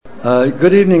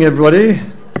Good evening, everybody.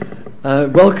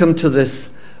 Welcome to this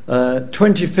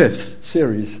 25th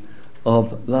series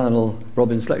of Lionel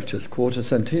Robbins Lectures, quarter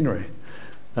centenary,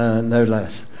 no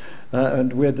less.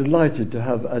 And we're delighted to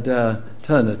have Adair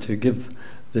Turner to give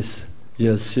this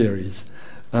year's series.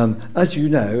 As you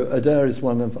know, Adair is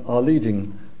one of our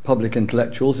leading public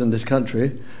intellectuals in this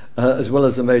country, as well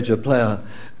as a major player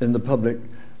in the public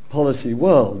policy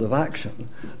world of action.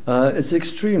 It's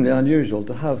extremely unusual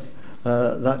to have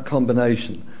that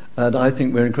combination, and I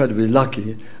think we're incredibly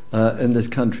lucky in this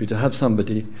country to have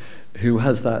somebody who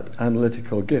has that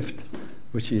analytical gift,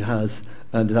 which he has,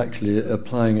 and is actually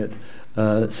applying it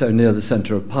so near the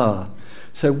centre of power.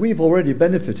 So we've already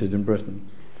benefited in Britain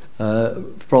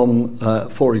from,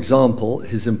 for example,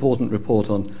 his important report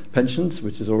on pensions,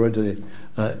 which has already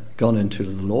gone into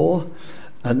the law,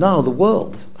 and now the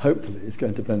world, hopefully, is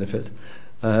going to benefit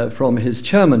from his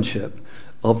chairmanship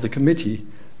of the committee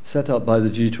set up by the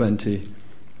G20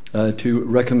 to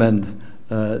recommend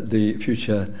the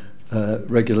future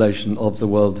regulation of the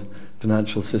world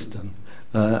financial system.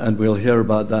 And we'll hear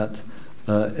about that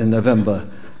in November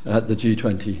at the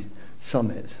G20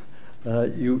 summit.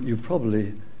 You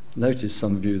probably noticed,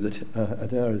 some of you, that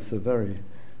Adair is a very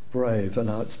brave and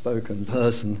outspoken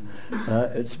person.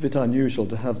 It's a bit unusual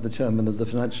to have the chairman of the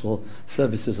Financial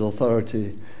Services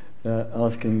Authority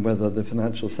asking whether the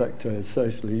financial sector is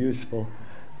socially useful.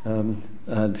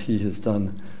 And he has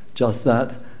done just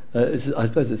that. I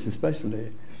suppose it's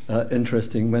especially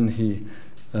interesting when he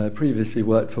previously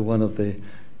worked for one of the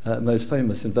most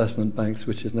famous investment banks,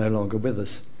 which is no longer with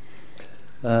us.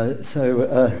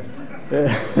 Adair,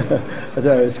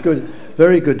 it's good,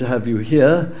 very good to have you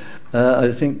here.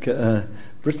 I think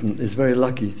Britain is very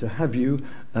lucky to have you,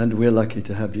 and we're lucky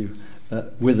to have you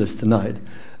with us tonight.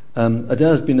 Adair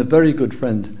has been a very good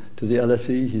friend to the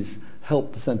LSE. He's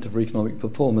helped the Centre for Economic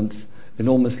Performance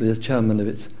enormously as chairman of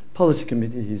its policy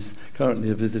committee. He's currently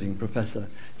a visiting professor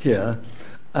here.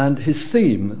 And his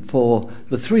theme for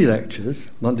the three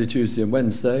lectures, Monday, Tuesday and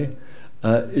Wednesday,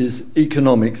 is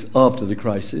economics after the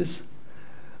crisis.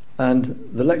 And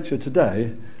the lecture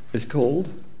today is called,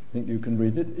 I think you can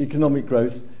read it, Economic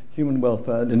Growth, Human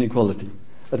Welfare and Inequality.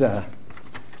 Adair.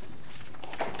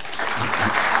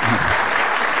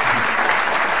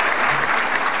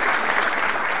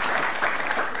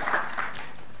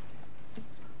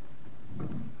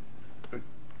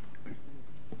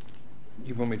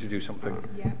 You want me to do something?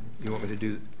 Yeah. You want me to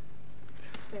do...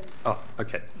 Oh,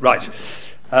 okay. Right.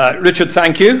 Richard,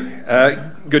 thank you.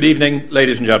 Good evening,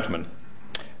 ladies and gentlemen.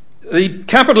 The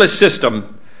capitalist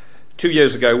system 2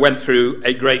 years ago went through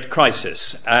a great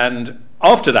crisis. And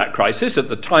after that crisis, at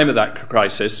the time of that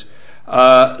crisis,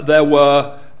 there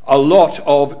were a lot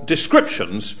of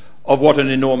descriptions of what an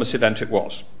enormous event it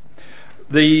was.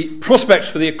 The prospects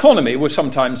for the economy were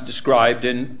sometimes described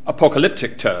in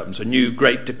apocalyptic terms. A new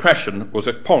Great Depression was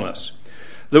upon us.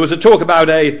 There was a talk about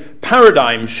a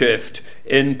paradigm shift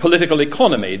in political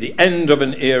economy, the end of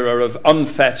an era of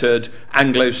unfettered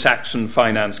Anglo-Saxon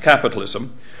finance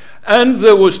capitalism. And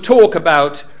there was talk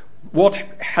about what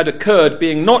had occurred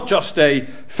being not just a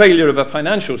failure of a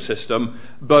financial system,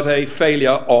 but a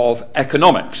failure of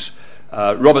economics.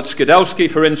 Robert Skidelsky,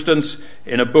 for instance,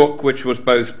 in a book which was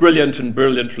both brilliant and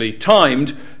brilliantly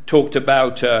timed, talked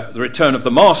about the return of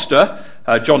the master,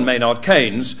 John Maynard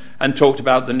Keynes, and talked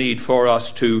about the need for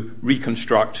us to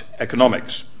reconstruct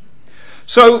economics.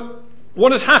 So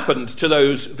what has happened to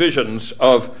those visions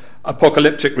of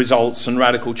apocalyptic results and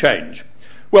radical change?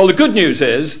 Well, the good news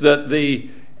is that the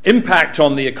impact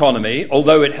on the economy,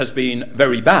 although it has been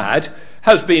very bad,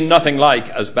 has been nothing like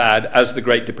as bad as the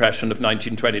Great Depression of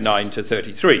 1929 to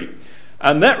 33.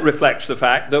 And that reflects the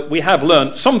fact that we have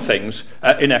learnt some things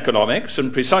in economics,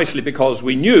 and precisely because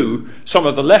we knew some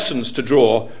of the lessons to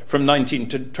draw from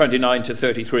 1929 to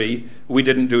 33, we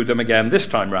didn't do them again this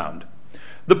time round.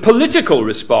 The political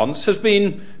response has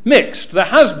been mixed. There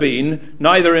has been,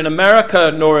 neither in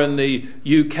America nor in the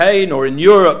UK nor in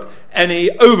Europe,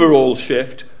 any overall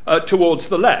shift towards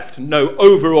the left, no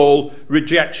overall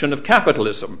rejection of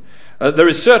capitalism. There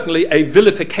is certainly a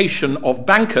vilification of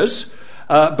bankers,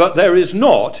 but there is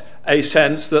not a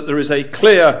sense that there is a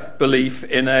clear belief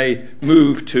in a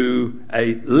move to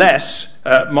a less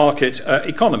market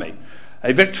economy.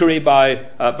 A victory by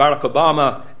Barack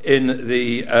Obama in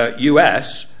the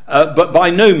US, but by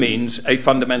no means a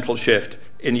fundamental shift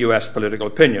in US political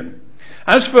opinion.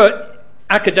 As for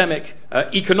academic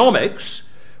economics,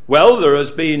 well, there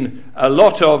has been a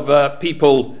lot of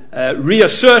people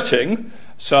reasserting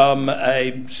some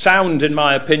sound, in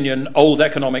my opinion, old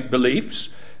economic beliefs.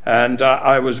 And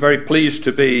I was very pleased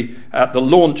to be at the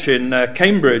launch in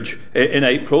Cambridge in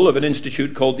April of an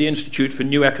institute called the Institute for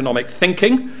New Economic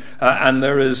Thinking, and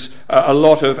there is a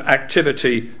lot of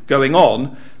activity going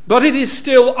on, but it is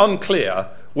still unclear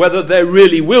whether there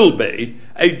really will be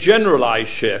a generalized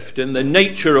shift in the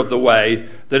nature of the way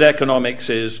that economics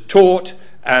is taught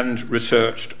and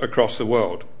researched across the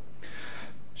world.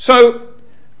 So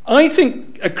I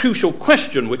think a crucial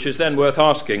question which is then worth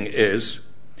asking is,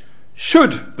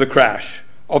 should the crash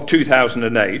of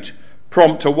 2008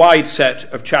 prompt a wide set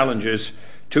of challenges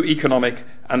to economic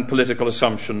and political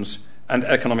assumptions and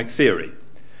economic theory?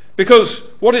 Because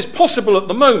what is possible at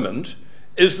the moment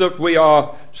is that we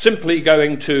are simply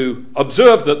going to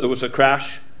observe that there was a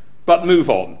crash, but move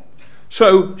on.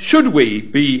 So should we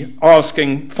be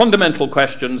asking fundamental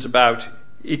questions about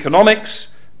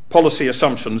economics, policy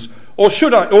assumptions, or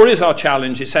is our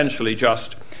challenge essentially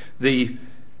just the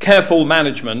careful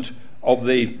management of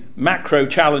the macro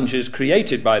challenges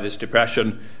created by this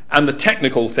depression and the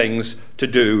technical things to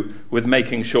do with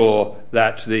making sure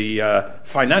that the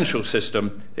financial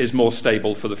system is more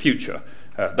stable for the future?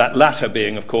 That latter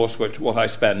being, of course, what I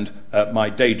spend my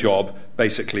day job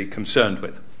basically concerned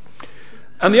with.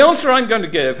 And the answer I'm going to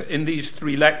give in these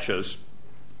 3 lectures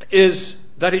is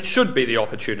that it should be the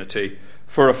opportunity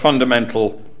for a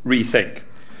fundamental rethink.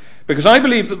 Because I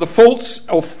believe that the faults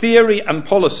of theory and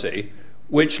policy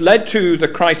which led to the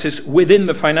crisis within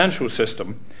the financial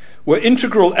system were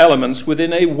integral elements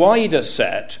within a wider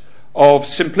set of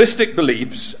simplistic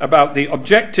beliefs about the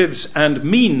objectives and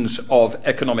means of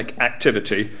economic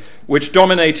activity which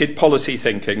dominated policy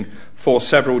thinking for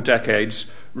several decades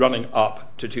running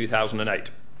up to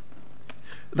 2008.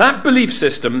 That belief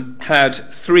system had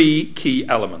 3 key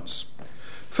elements.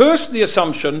 First, the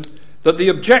assumption that the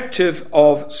objective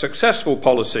of successful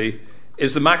policy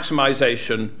is the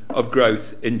maximization of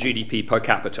growth in GDP per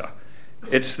capita.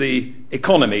 It's the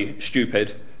economy,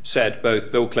 stupid, said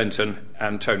both Bill Clinton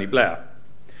and Tony Blair.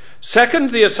 Second,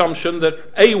 the assumption that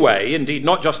a way, indeed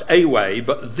not just a way,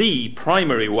 but the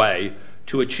primary way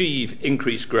to achieve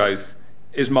increased growth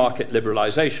is market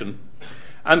liberalization.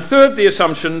 And third, the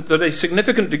assumption that a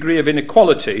significant degree of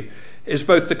inequality is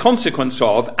both the consequence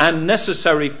of and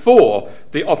necessary for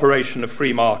the operation of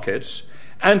free markets,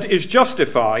 and is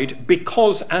justified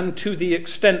because and to the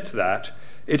extent that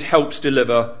it helps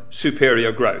deliver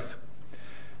superior growth.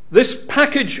 This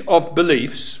package of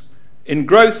beliefs in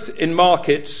growth in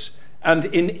markets and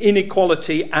in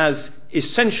inequality as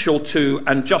essential to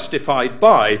and justified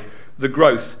by the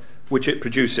growth which it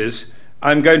produces,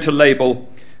 I'm going to label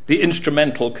the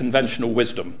instrumental conventional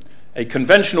wisdom, a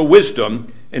conventional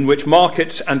wisdom in which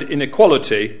markets and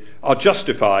inequality are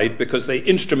justified because they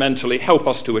instrumentally help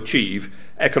us to achieve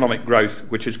economic growth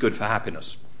which is good for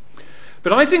happiness.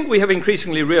 But I think we have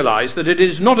increasingly realized that it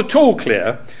is not at all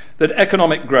clear that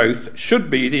economic growth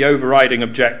should be the overriding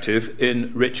objective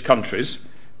in rich countries,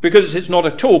 because it's not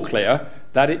at all clear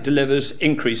that it delivers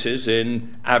increases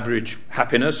in average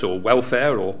happiness or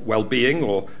welfare or well-being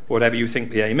or whatever you think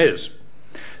the aim is.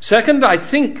 Second, I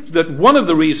think that one of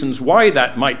the reasons why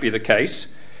that might be the case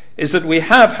is that we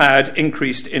have had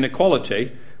increased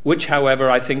inequality, which,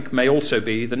 however, I think may also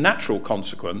be the natural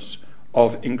consequence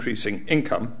of increasing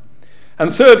income.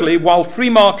 And thirdly, while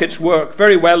free markets work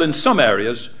very well in some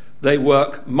areas, they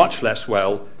work much less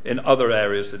well in other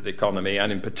areas of the economy,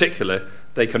 and in particular,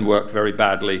 they can work very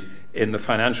badly in the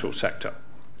financial sector.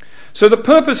 So the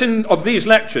purpose of these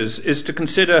lectures is to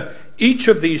consider each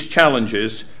of these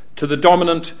challenges to the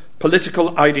dominant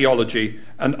political ideology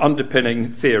and underpinning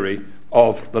theory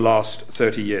of the last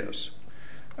 30 years.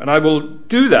 And I will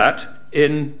do that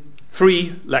in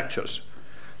 3 lectures.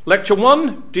 Lecture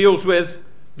 1 deals with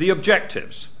the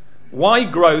objectives, why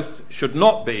growth should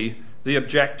not be the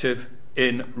objective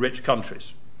in rich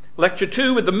countries. Lecture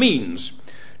 2 with the means.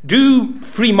 Do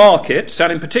free markets,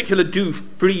 and in particular do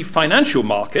free financial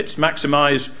markets,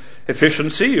 maximize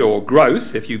efficiency or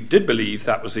growth, if you did believe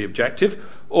that was the objective,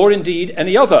 or indeed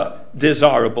any other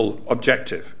desirable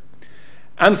objective?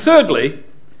 And thirdly,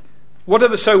 what are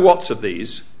the so whats of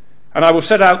these? And I will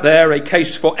set out there a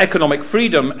case for economic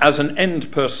freedom as an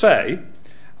end per se.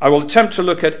 I will attempt to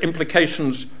look at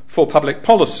implications for public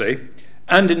policy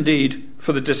and indeed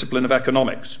for the discipline of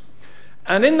economics.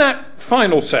 And in that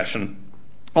final session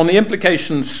on the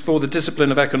implications for the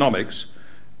discipline of economics,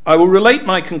 I will relate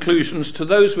my conclusions to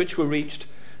those which were reached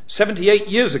 78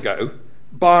 years ago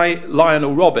by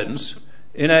Lionel Robbins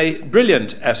in a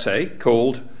brilliant essay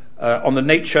called On the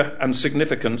Nature and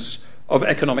Significance of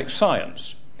Economic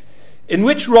Science, in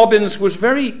which Robbins was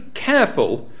very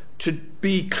careful to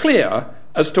be clear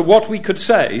as to what we could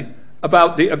say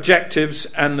about the objectives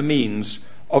and the means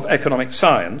of economic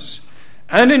science,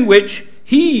 and in which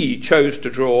he chose to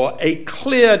draw a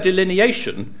clear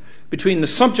delineation between the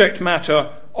subject matter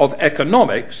of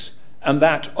economics and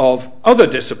that of other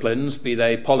disciplines, be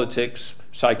they politics,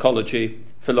 psychology,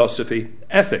 philosophy,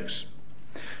 ethics.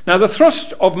 Now, the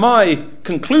thrust of my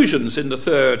conclusions in the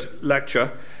third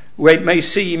lecture may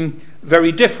seem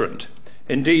very different.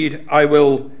 Indeed, I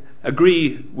will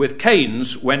agree with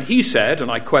Keynes when he said,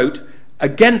 and I quote, as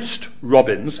against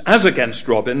Robbins,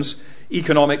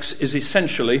 economics is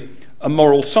essentially a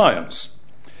moral science.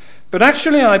 But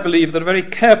actually, I believe that a very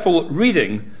careful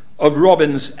reading of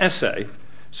Robbins' essay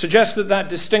suggests that that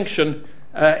distinction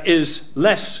is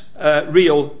less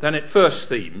real than it first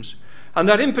seems, and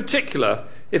that in particular,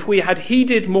 if we had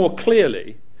heeded more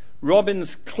clearly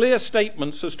Robbins' clear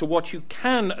statements as to what you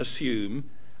can assume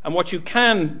and what you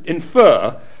can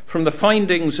infer from the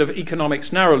findings of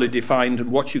economics narrowly defined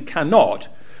and what you cannot,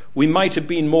 we might have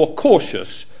been more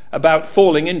cautious about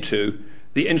falling into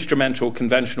the instrumental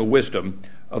conventional wisdom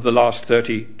of the last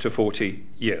 30 to 40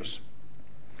 years.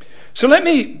 So let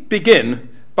me begin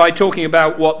by talking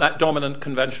about what that dominant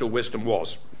conventional wisdom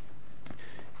was.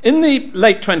 In the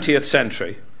late 20th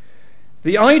century,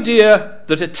 the idea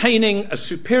that attaining a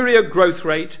superior growth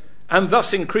rate and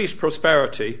thus increased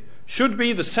prosperity should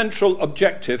be the central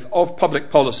objective of public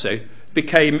policy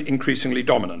became increasingly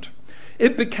dominant.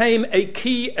 It became a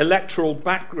key electoral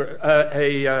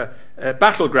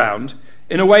battleground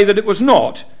in a way that it was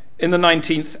not in the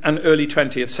 19th and early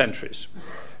 20th centuries.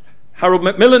 Harold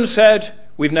Macmillan said,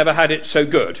 "We've never had it so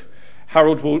good."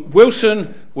 Harold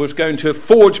Wilson was going to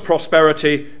forge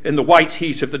prosperity in the white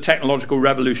heat of the technological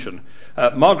revolution.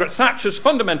 Margaret Thatcher's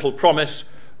fundamental promise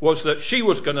was that she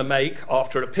was going to make,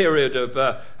 after a period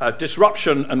of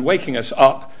disruption and waking us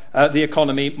up, the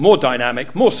economy more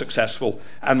dynamic, more successful,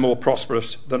 and more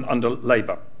prosperous than under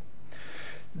Labour.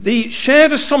 The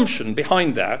shared assumption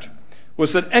behind that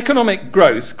was that economic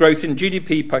growth in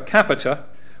GDP per capita,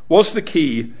 was the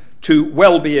key to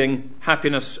well-being,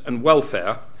 happiness, and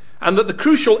welfare, and that the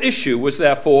crucial issue was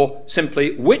therefore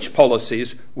simply which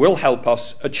policies will help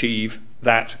us achieve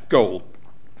that goal.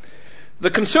 The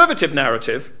conservative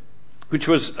narrative, which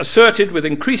was asserted with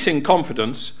increasing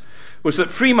confidence, was that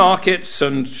free markets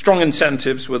and strong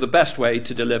incentives were the best way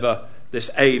to deliver this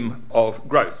aim of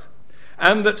growth,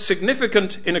 and that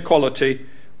significant inequality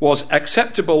was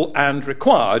acceptable and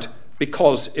required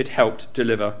because it helped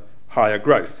deliver higher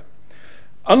growth.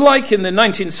 Unlike in the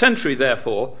 19th century,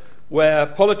 therefore, where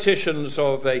politicians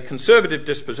of a conservative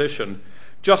disposition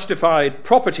justified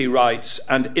property rights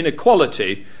and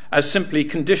inequality as simply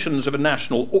conditions of a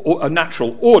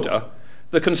natural order,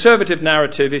 the conservative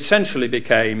narrative essentially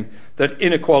became that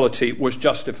inequality was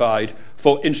justified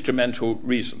for instrumental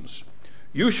reasons.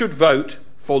 You should vote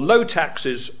for low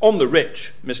taxes on the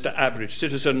rich, Mr. Average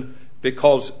Citizen,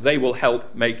 because they will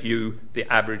help make you,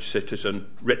 the average citizen,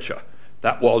 richer.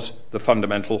 That was the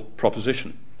fundamental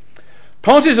proposition.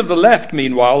 Parties of the left,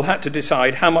 meanwhile, had to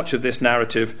decide how much of this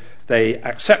narrative they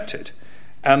accepted.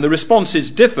 And the responses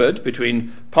differed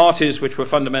between parties which were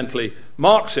fundamentally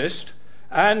Marxist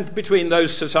and between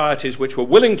those societies which were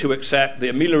willing to accept the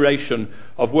amelioration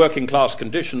of working class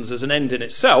conditions as an end in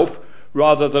itself,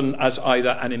 rather than as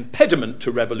either an impediment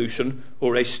to revolution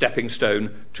or a stepping stone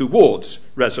towards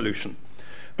resolution.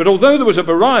 But although there was a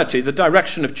variety, the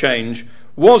direction of change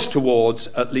was towards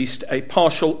at least a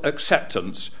partial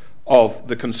acceptance of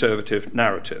the conservative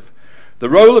narrative. The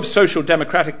role of social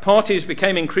democratic parties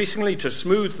became increasingly to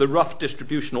smooth the rough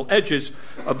distributional edges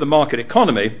of the market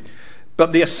economy,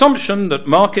 but the assumption that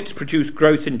markets produce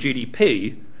growth in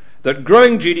GDP, that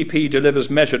growing GDP delivers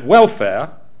measured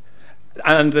welfare,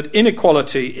 and that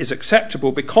inequality is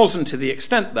acceptable because and to the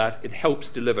extent that it helps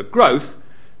deliver growth,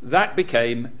 that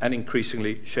became an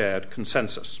increasingly shared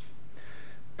consensus.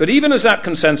 But even as that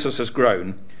consensus has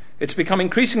grown, it's become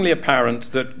increasingly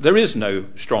apparent that there is no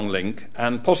strong link,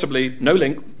 and possibly no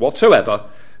link whatsoever,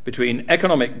 between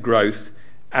economic growth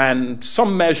and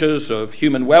some measures of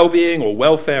human well-being or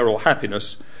welfare or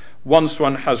happiness once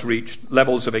one has reached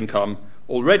levels of income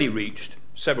already reached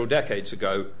several decades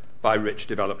ago by rich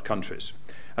developed countries.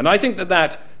 And I think that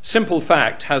that simple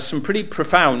fact has some pretty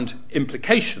profound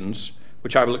implications,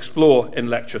 which I will explore in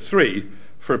Lecture 3,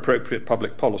 for appropriate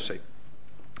public policy.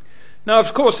 Now,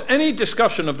 of course, any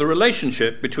discussion of the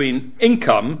relationship between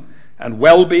income and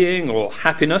well-being or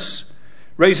happiness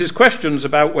raises questions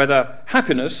about whether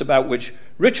happiness, about which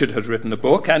Richard has written a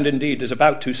book and indeed is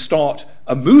about to start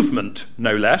a movement,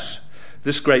 no less,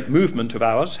 this great movement of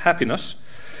ours, happiness,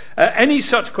 any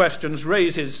such questions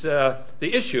raises the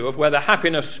issue of whether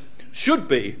happiness should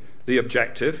be the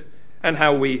objective and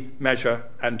how we measure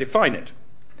and define it.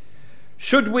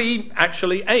 should we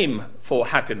actually aim for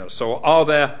happiness, or are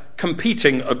there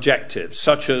competing objectives,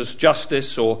 such as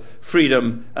justice or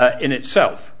freedom in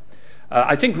itself?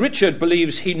 I think Richard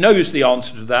believes he knows the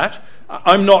answer to that.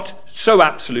 I'm not so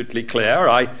absolutely clear.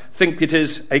 I think it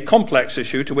is a complex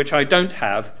issue to which I don't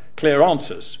have clear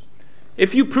answers.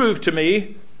 If you prove to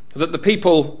me that the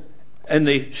people in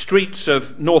the streets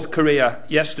of North Korea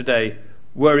yesterday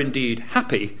were indeed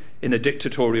happy in a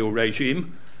dictatorial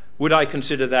regime, would I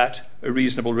consider that a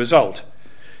reasonable result?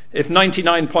 If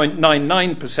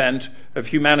 99.99% of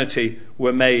humanity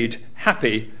were made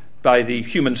happy by the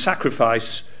human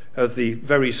sacrifice of the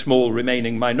very small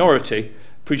remaining minority,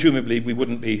 presumably we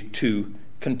wouldn't be too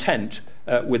content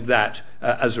with that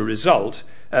as a result,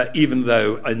 even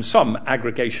though in some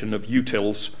aggregation of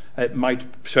utils it might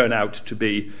turn out to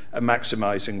be a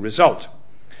maximising result.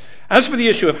 As for the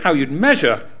issue of how you'd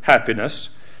measure happiness,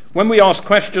 when we ask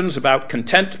questions about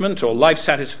contentment or life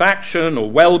satisfaction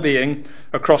or well-being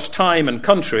across time and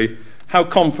country, how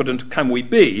confident can we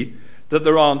be that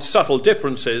there aren't subtle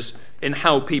differences in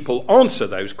how people answer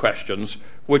those questions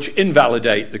which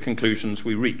invalidate the conclusions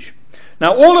we reach?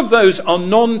 Now, all of those are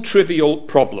non-trivial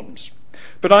problems,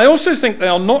 but I also think they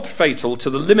are not fatal to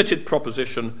the limited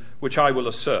proposition which I will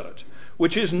assert,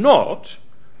 which is not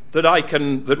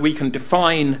that we can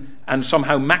define and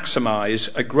somehow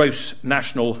maximise a gross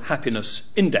national happiness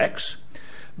index,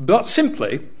 but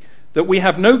simply that we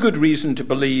have no good reason to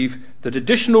believe that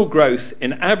additional growth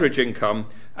in average income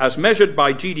as measured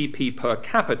by GDP per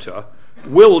capita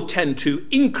will tend to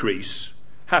increase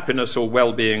happiness or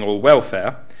well-being or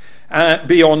welfare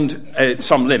beyond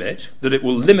some limit, that it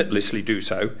will limitlessly do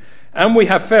so, and we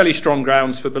have fairly strong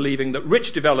grounds for believing that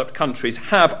rich developed countries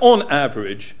have, on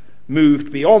average,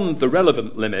 moved beyond the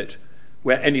relevant limit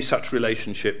where any such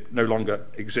relationship no longer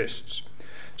exists.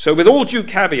 So with all due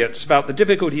caveats about the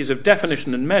difficulties of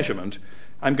definition and measurement,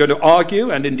 I'm going to argue,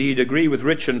 and indeed agree with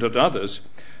Richard and others,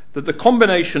 that the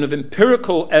combination of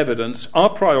empirical evidence, a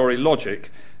priori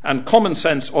logic, and common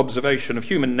sense observation of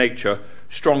human nature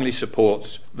strongly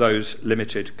supports those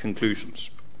limited conclusions.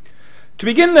 To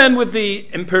begin then with the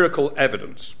empirical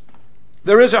evidence,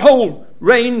 there is a whole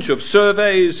range of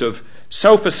surveys of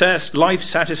self-assessed life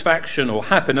satisfaction or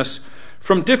happiness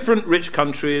from different rich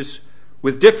countries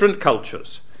with different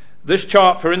cultures. This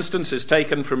chart, for instance, is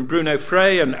taken from Bruno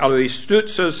Frey and Alois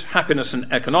Stutzer's Happiness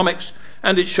and Economics,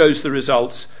 and it shows the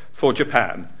results for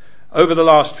Japan. Over the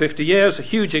last 50 years, a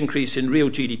huge increase in real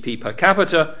GDP per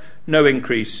capita, no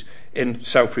increase in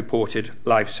self-reported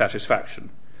life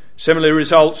satisfaction. Similar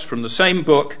results from the same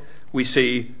book we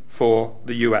see for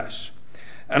the US.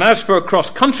 And as for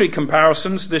cross-country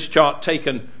comparisons, this chart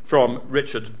taken from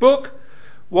Richard's book,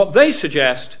 what they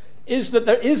suggest is that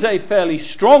there is a fairly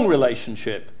strong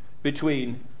relationship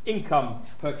between income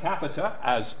per capita,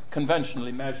 as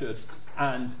conventionally measured,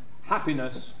 and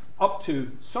happiness up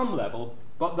to some level,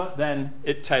 but that then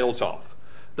it tails off.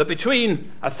 That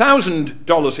between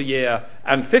 $1,000 a year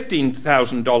and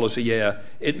 $15,000 a year,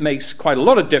 it makes quite a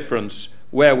lot of difference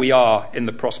where we are in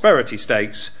the prosperity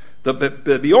stakes,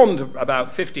 that beyond about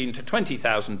 $15,000 to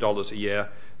 $20,000 a year,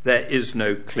 there is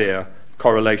no clear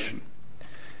correlation.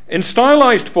 In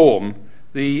stylized form,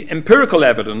 the empirical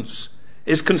evidence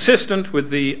is consistent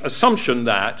with the assumption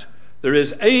that there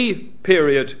is a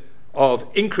period of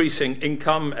increasing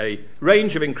income, a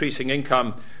range of increasing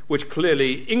income, which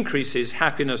clearly increases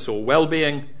happiness or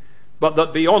well-being, but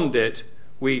that beyond it,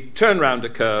 we turn round a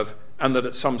curve and that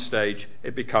at some stage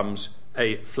it becomes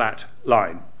a flat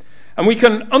line. And we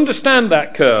can understand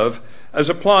that curve as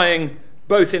applying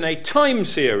both in a time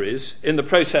series in the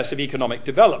process of economic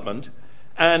development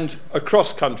and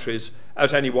across countries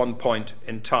at any one point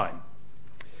in time.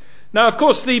 Now, of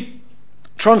course, the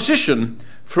transition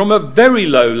from a very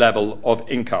low level of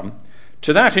income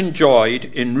to that enjoyed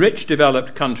in rich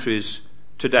developed countries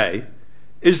today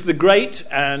is the great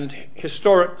and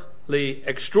historically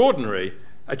extraordinary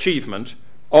achievement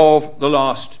of the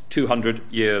last 200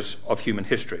 years of human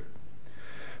history.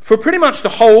 For pretty much the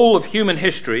whole of human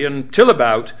history until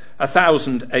about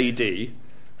 1000 AD,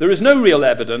 there is no real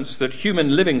evidence that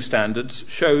human living standards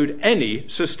showed any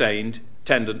sustained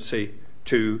tendency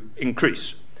to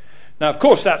increase. Now, of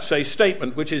course, that's a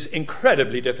statement which is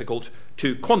incredibly difficult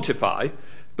to quantify,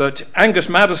 but Angus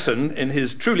Maddison, in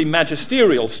his truly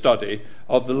magisterial study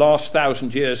of the last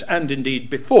 1,000 years and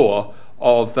indeed before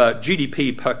of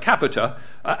GDP per capita,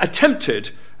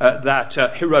 attempted that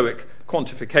heroic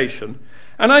quantification,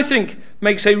 and I think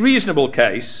makes a reasonable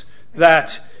case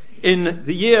that in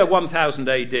the year 1000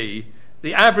 AD,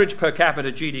 the average per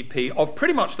capita GDP of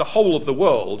pretty much the whole of the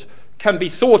world can be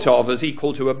thought of as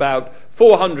equal to about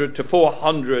 $400 to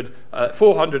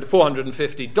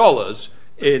 $450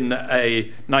 in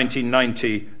a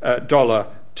 1990 dollar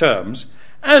terms,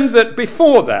 and that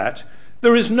before that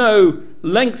there is no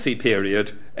lengthy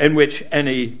period in which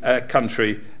any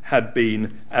country had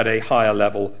been at a higher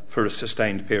level for a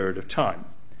sustained period of time.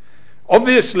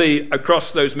 Obviously,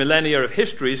 across those millennia of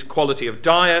histories, quality of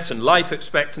diet and life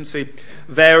expectancy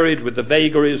varied with the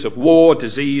vagaries of war,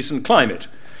 disease, and climate.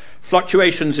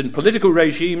 Fluctuations in political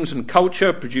regimes and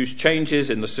culture produced changes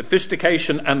in the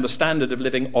sophistication and the standard of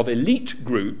living of elite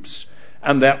groups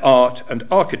and their art and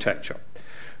architecture.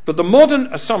 But the modern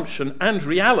assumption and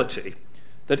reality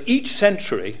that each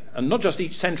century, and not just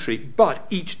each century, but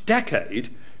each decade,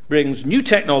 brings new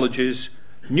technologies,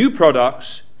 new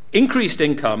products, increased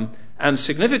income, and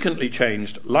significantly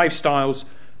changed lifestyles,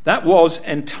 that was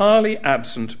entirely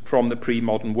absent from the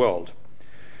pre-modern world.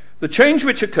 The change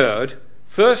which occurred,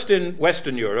 first in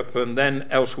Western Europe and then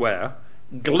elsewhere,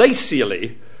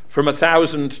 glacially from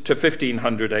 1000 to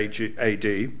 1500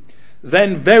 AD,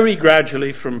 then very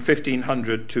gradually from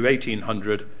 1500 to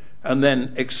 1800, and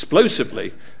then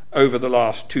explosively over the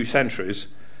last 2 centuries,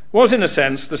 was in a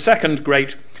sense the second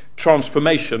great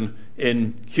transformation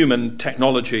in human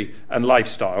technology and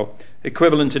lifestyle,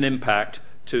 equivalent in impact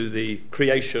to the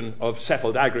creation of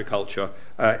settled agriculture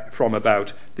from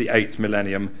about the 8th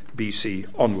millennium BC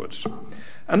onwards.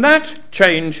 And that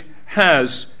change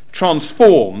has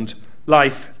transformed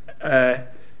life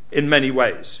in many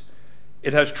ways.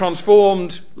 It has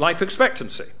transformed life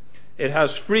expectancy. It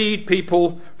has freed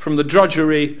people from the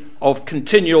drudgery of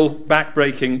continual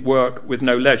back-breaking work with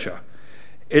no leisure.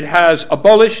 It has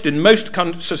abolished in most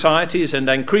societies, and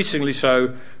increasingly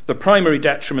so, the primary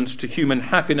detriments to human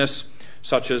happiness,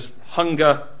 such as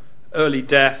hunger, early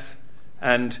death,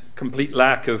 and complete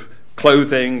lack of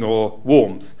clothing or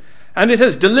warmth. And it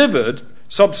has delivered,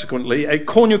 subsequently, a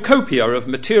cornucopia of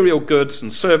material goods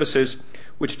and services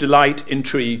which delight,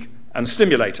 intrigue, and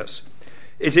stimulate us.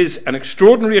 It is an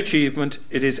extraordinary achievement,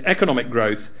 it is economic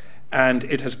growth, and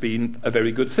it has been a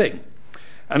very good thing.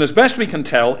 And as best we can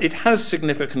tell, it has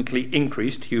significantly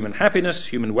increased human happiness,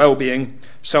 human well-being,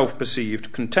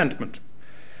 self-perceived contentment.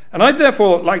 And I'd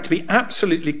therefore like to be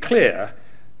absolutely clear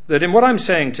that in what I'm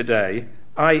saying today,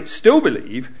 I still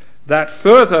believe that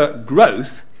further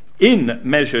growth in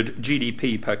measured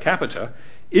GDP per capita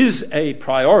is a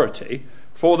priority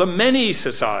for the many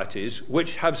societies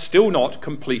which have still not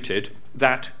completed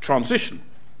that transition.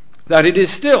 That it is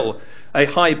still a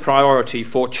high priority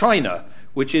for China,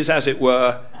 which is, as it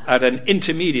were, at an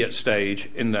intermediate stage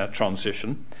in that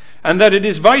transition, and that it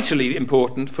is vitally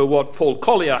important for what Paul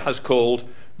Collier has called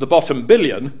the bottom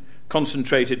billion,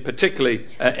 concentrated particularly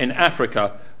in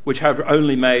Africa, which have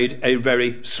only made a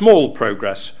very small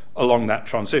progress along that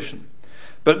transition.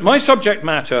 But my subject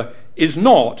matter is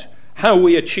not how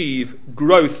we achieve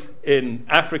growth in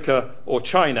Africa or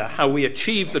China, how we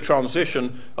achieve the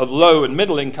transition of low and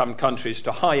middle income countries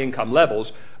to high income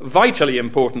levels, vitally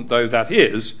important though that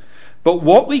is, but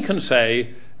what we can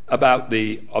say about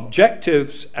the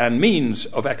objectives and means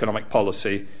of economic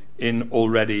policy in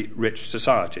already rich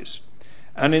societies.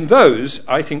 And in those,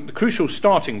 I think the crucial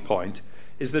starting point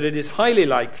is that it is highly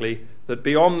likely that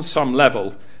beyond some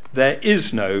level there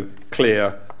is no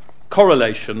clear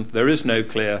correlation, there is no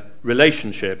clear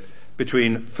relationship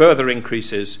between further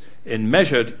increases in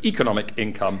measured economic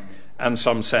income and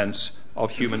some sense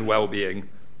of human well-being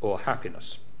or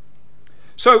happiness.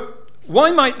 So,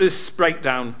 why might this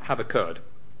breakdown have occurred?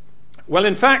 Well,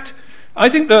 in fact, I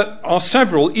think there are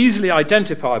several easily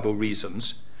identifiable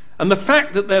reasons, and the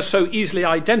fact that they're so easily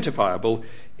identifiable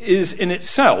is in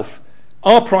itself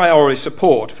a priori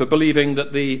support for believing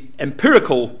that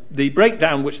the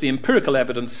breakdown which the empirical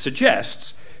evidence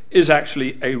suggests is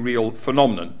actually a real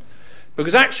phenomenon.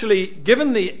 Because actually,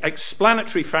 given the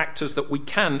explanatory factors that we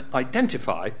can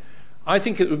identify, I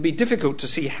think it would be difficult to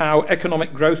see how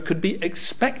economic growth could be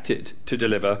expected to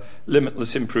deliver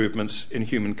limitless improvements in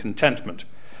human contentment.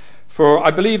 For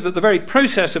I believe that the very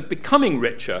process of becoming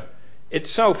richer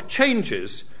itself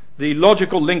changes the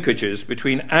logical linkages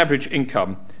between average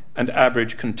income and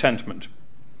average contentment.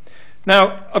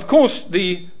 Now, of course,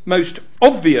 the most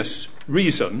obvious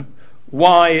reason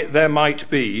why there might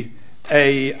be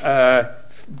a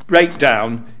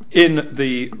breakdown in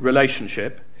the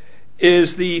relationship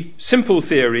is the simple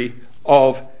theory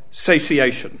of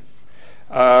satiation.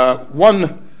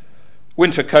 One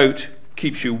winter coat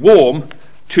keeps you warm,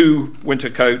 2 winter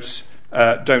coats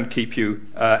don't keep you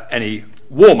any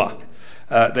warmer.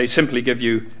 They simply give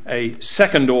you a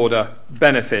second-order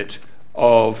benefit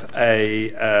of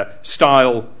a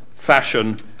style,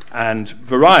 fashion, and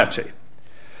variety.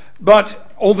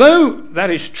 But although that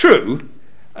is true,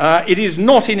 it is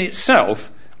not in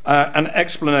itself an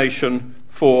explanation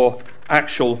for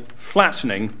actual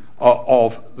flattening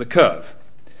of the curve.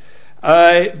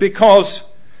 Because,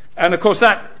 and of course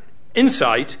that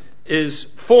insight is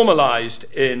formalized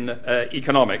in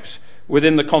economics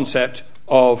within the concept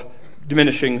of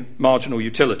diminishing marginal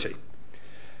utility.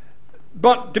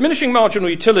 But diminishing marginal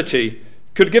utility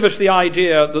could give us the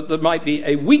idea that there might be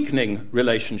a weakening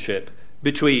relationship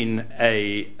between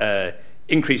a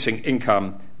increasing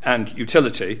income and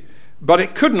utility, but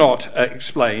it could not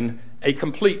explain a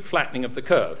complete flattening of the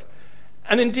curve.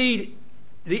 And indeed,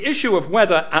 the issue of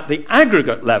whether at the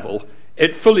aggregate level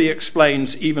it fully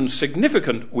explains even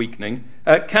significant weakening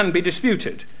can be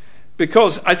disputed,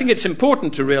 because I think it's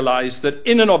important to realize that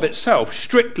in and of itself,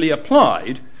 strictly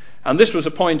applied, and this was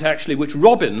a point actually which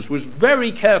Robbins was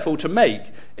very careful to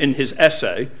make in his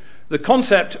essay, the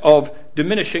concept of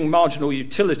diminishing marginal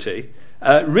utility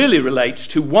really relates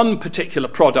to one particular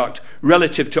product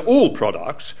relative to all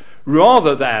products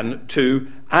rather than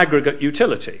to aggregate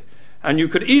utility. And you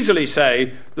could easily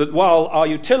say that while our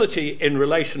utility in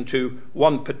relation to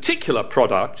one particular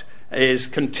product is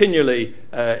continually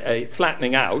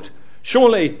flattening out,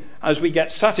 surely as we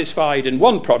get satisfied in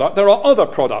one product, there are other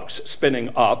products spinning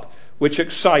up which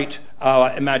excite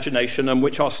our imagination and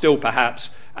which are still perhaps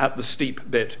at the steep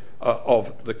bit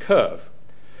of the curve.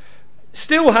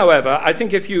 Still, however, I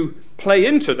think if you play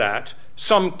into that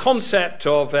some concept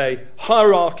of a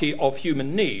hierarchy of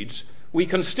human needs, we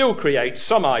can still create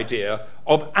some idea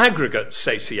of aggregate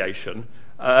satiation,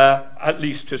 at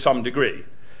least to some degree.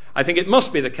 I think it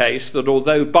must be the case that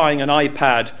although buying an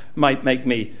iPad might make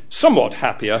me somewhat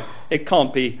happier, it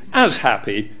can't be as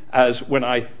happy as when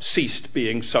I ceased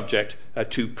being subject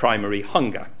to primary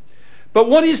hunger. But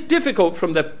what is difficult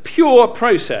from the pure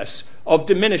process of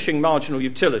diminishing marginal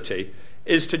utility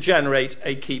is to generate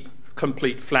a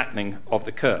complete flattening of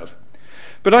the curve.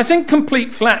 But I think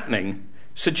complete flattening,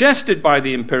 suggested by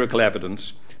the empirical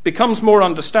evidence, becomes more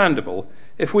understandable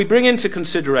if we bring into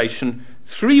consideration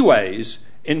three ways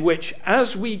in which,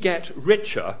 as we get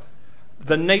richer,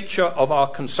 the nature of our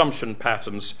consumption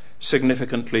patterns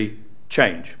significantly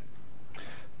change.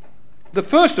 The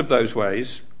first of those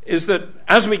ways is that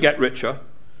as we get richer,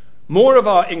 more of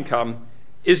our income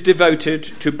is devoted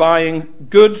to buying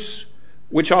goods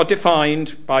which are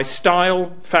defined by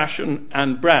style, fashion,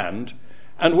 and brand,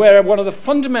 and where one of the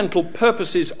fundamental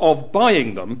purposes of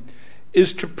buying them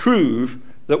is to prove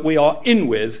that we are in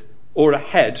with or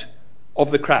ahead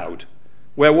of the crowd,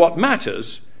 where what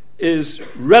matters is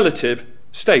relative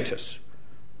status.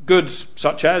 Goods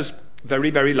such as very,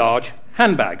 very large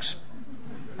handbags.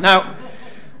 Now,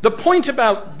 the point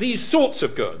about these sorts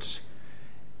of goods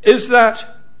is that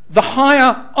the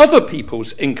higher other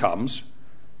people's incomes,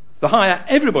 the higher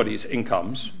everybody's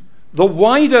incomes, the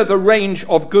wider the range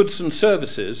of goods and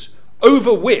services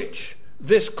over which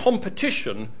this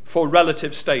competition for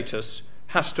relative status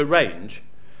has to range,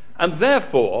 and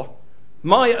therefore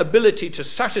my ability to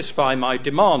satisfy my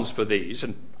demands for these,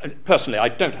 and personally I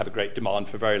don't have a great demand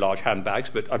for very large handbags,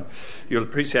 but you'll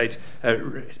appreciate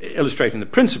illustrating the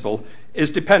principle, is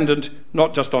dependent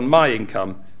not just on my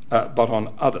income but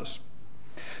on others.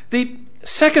 The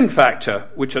second factor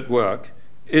which at work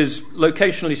is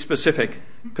locationally specific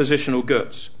positional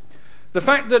goods. The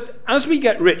fact that as we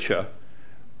get richer,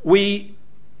 we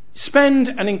spend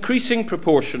an increasing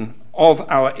proportion of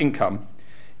our income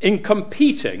in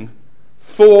competing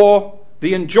for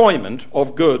the enjoyment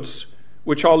of goods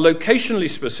which are locationally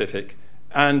specific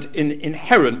and in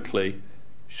inherently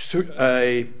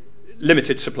a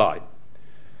limited supply.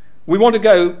 We want to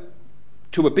go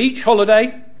to a beach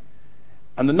holiday,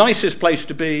 and the nicest place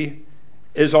to be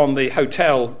is on the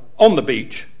hotel on the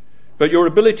beach, but your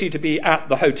ability to be at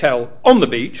the hotel on the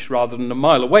beach rather than a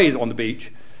mile away on the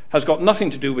beach has got nothing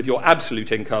to do with your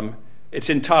absolute income. It's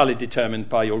entirely determined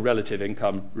by your relative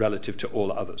income relative to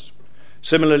all others.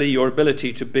 Similarly, your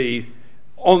ability to be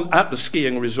at the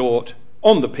skiing resort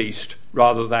on the piste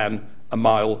rather than a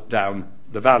mile down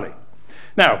the valley.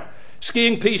 Now,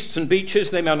 skiing pistes and beaches,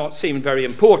 they may not seem very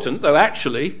important, though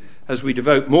actually, as we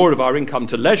devote more of our income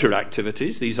to leisure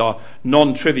activities, these are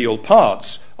non-trivial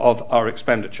parts of our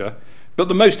expenditure. But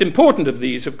the most important of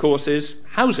these, of course, is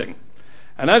housing.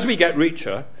 And as we get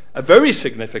richer, a very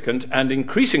significant and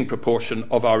increasing proportion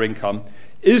of our income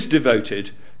is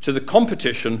devoted to the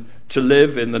competition to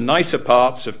live in the nicer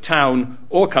parts of town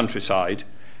or countryside.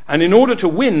 And in order to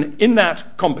win in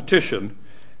that competition,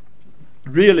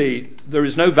 really there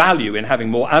is no value in having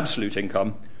more absolute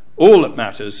income. All that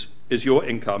matters is your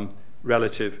income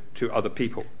relative to other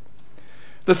people.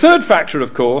 The third factor,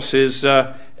 of course, is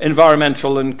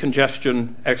environmental and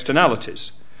congestion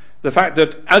externalities. The fact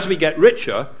that as we get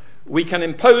richer, we can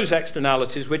impose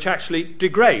externalities which actually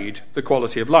degrade the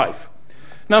quality of life.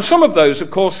 Now, some of those,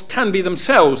 of course, can be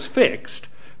themselves fixed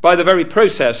by the very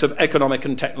process of economic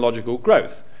and technological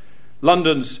growth.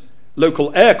 London's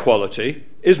local air quality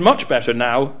is much better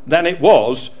now than it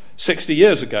was 60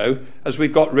 years ago as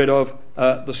we've got rid of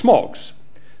the smogs.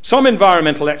 Some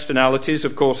environmental externalities,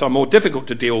 of course, are more difficult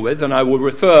to deal with, and I will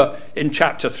refer in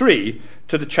Chapter 3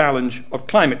 to the challenge of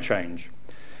climate change.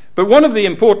 But one of the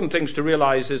important things to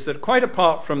realise is that quite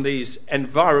apart from these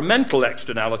environmental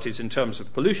externalities in terms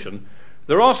of pollution,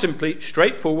 there are simply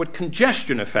straightforward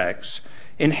congestion effects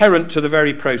inherent to the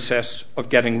very process of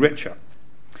getting richer.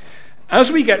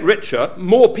 As we get richer,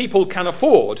 more people can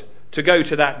afford to go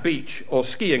to that beach or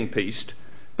skiing piste,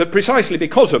 but precisely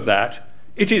because of that,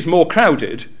 it is more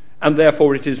crowded, and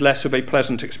therefore it is less of a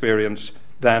pleasant experience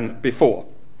than before.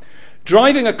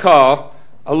 Driving a car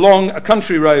along a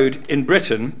country road in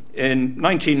Britain, in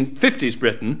 1950s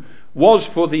Britain, was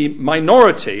for the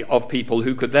minority of people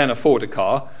who could then afford a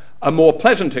car a more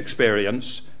pleasant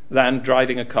experience than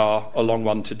driving a car along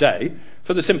one today,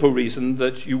 for the simple reason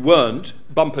that you weren't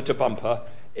bumper to bumper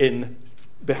in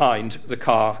behind the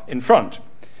car in front.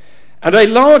 And a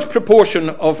large proportion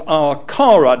of our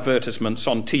car advertisements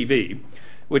on TV,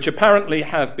 which apparently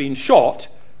have been shot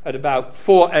at about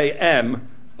 4 a.m.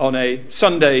 on a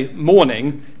Sunday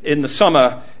morning in the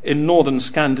summer in northern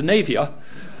Scandinavia,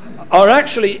 are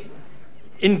actually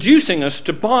inducing us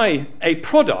to buy a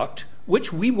product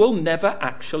which we will never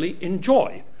actually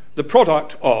enjoy, the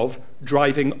product of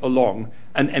driving along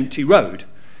an empty road.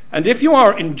 And if you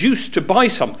are induced to buy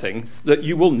something that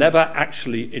you will never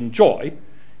actually enjoy,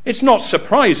 it's not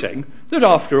surprising that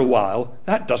after a while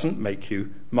that doesn't make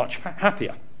you much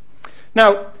happier.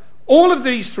 Now, all of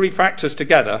these three factors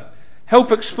together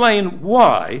help explain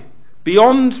why,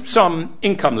 beyond some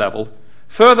income level,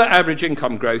 further average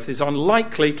income growth is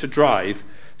unlikely to drive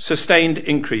sustained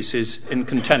increases in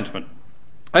contentment.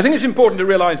 I think it's important to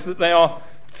realise that there are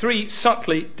three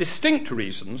subtly distinct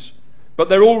reasons, but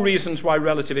they're all reasons why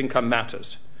relative income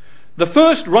matters. The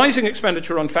first, rising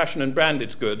expenditure on fashion and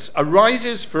branded goods,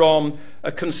 arises from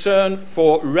a concern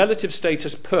for relative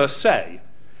status per se.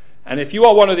 And if you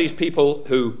are one of these people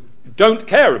who don't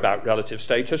care about relative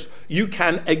status, you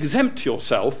can exempt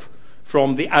yourself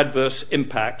from the adverse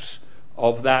impacts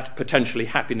of that potentially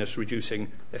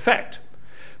happiness-reducing effect.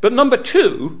 But number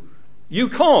two, you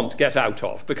can't get out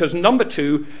of, because number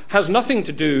two has nothing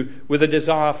to do with a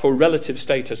desire for relative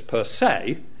status per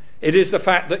se. It is the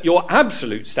fact that your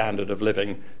absolute standard of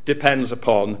living depends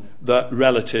upon the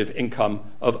relative income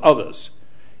of others.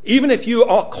 Even if you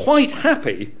are quite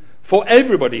happy for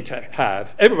everybody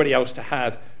else to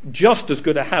have just as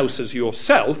good a house as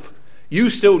yourself, you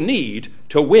still need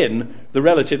to win the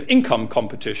relative income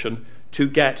competition to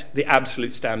get the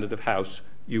absolute standard of house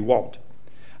you want.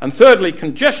 And thirdly,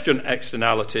 congestion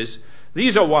externalities.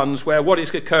 These are ones where what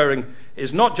is occurring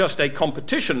is not just a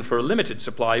competition for a limited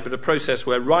supply, but a process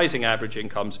where rising average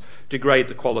incomes degrade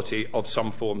the quality of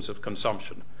some forms of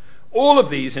consumption. All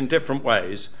of these, in different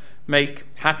ways, make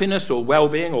happiness or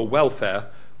well-being or welfare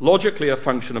logically a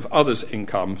function of others'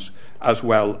 incomes as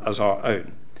well as our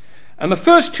own. And the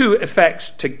first two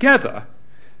effects together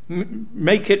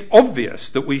make it obvious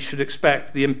that we should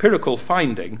expect the empirical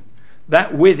finding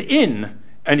that within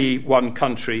any one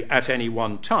country at any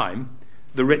one time,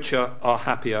 the richer are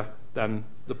happier than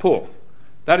the poor.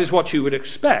 That is what you would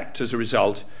expect as a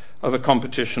result of a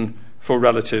competition for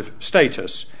relative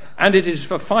status. And it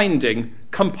is a finding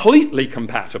completely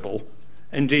compatible.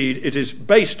 Indeed, it is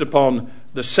based upon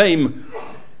the same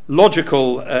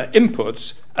logical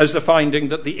inputs as the finding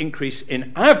that the increase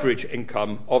in average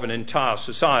income of an entire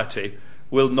society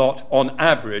will not, on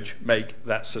average, make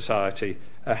that society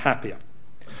happier.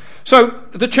 So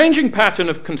the changing pattern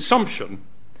of consumption,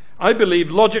 I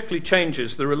believe, logically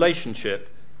changes the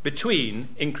relationship between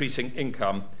increasing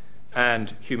income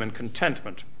and human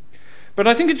contentment. But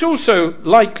I think it's also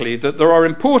likely that there are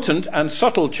important and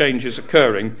subtle changes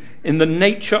occurring in the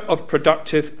nature of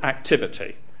productive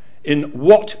activity, in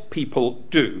what people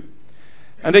do.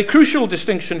 And a crucial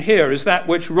distinction here is that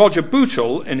which Roger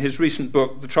Bootle, in his recent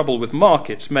book, The Trouble with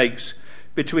Markets, makes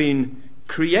between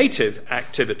creative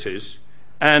activities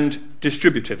and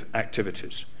distributive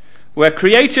activities, where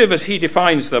creative, as he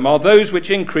defines them, are those which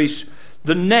increase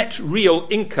the net real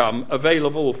income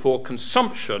available for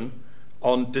consumption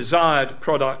on desired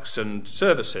products and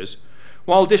services,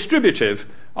 while distributive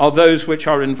are those which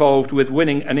are involved with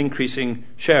winning an increasing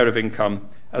share of income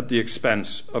at the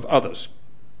expense of others.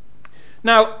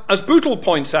 Now, as Bootle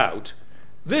points out,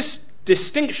 this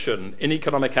distinction in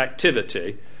economic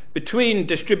activity between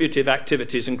distributive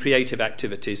activities and creative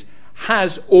activities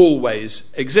has always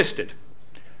existed.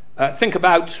 Think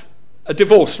about a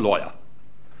divorce lawyer.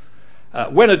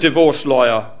 When a divorce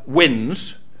lawyer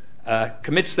wins,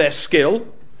 commits their skill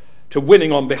to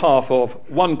winning on behalf of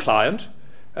one client,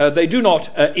 they do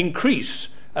not increase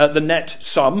the net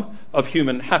sum of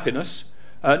human happiness,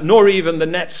 nor even the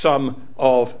net sum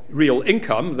of real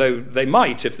income, though they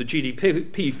might if the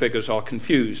GDP figures are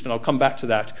confused, and I'll come back to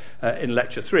that in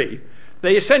Lecture 3.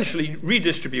 They essentially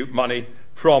redistribute money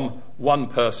from one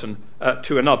person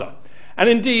to another. And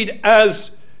indeed,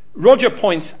 as Roger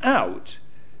points out,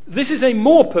 this is a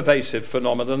more pervasive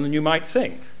phenomenon than you might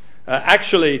think.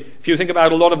 Actually, if you think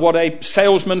about a lot of what a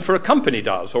salesman for a company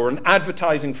does, or an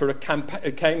advertising for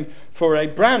a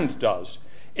brand does,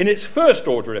 in its first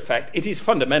order effect, it is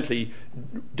fundamentally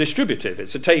distributive.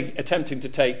 It's attempting to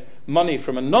take money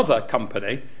from another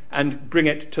company and bring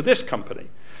it to this company.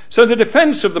 So the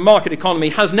defense of the market economy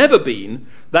has never been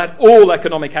that all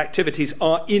economic activities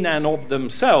are in and of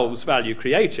themselves value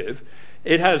creative.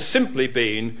 It has simply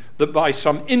been that by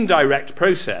some indirect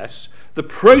process, the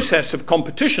process of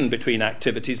competition between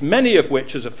activities, many of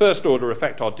which as a first order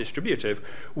effect are distributive,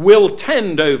 will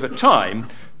tend over time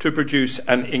to produce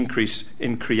an increase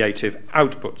in creative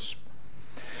outputs.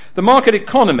 The market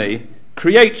economy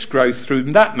creates growth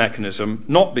through that mechanism,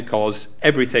 not because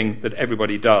everything that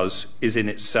everybody does is in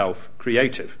itself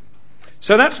creative.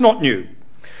 So that's not new.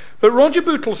 But Roger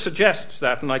Bootle suggests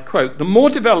that, and I quote, "The more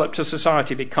developed a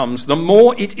society becomes, the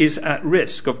more it is at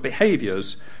risk of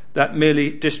behaviours that merely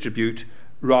distribute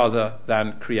rather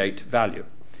than create value."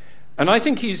 And I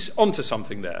think he's onto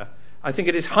something there. I think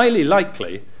it is highly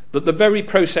likely that the very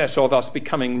process of us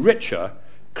becoming richer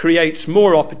creates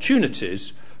more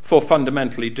opportunities for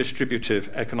fundamentally distributive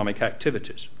economic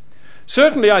activities.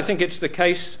 Certainly, I think it's the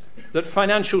case that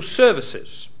financial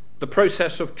services, the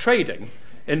process of trading,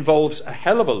 involves a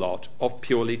hell of a lot of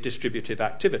purely distributive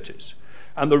activities.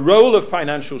 And the role of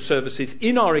financial services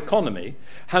in our economy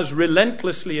has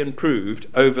relentlessly improved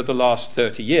over the last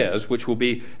 30 years, which will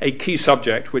be a key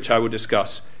subject which I will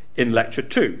discuss in Lecture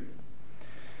 2.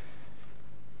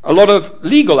 A lot of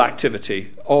legal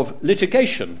activity, of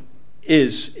litigation,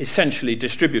 is essentially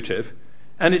distributive,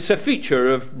 and it's a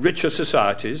feature of richer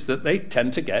societies that they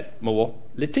tend to get more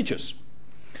litigious.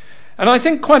 And I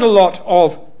think quite a lot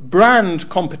of brand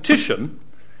competition,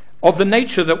 of the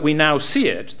nature that we now see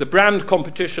it, the brand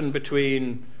competition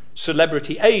between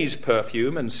celebrity A's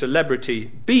perfume and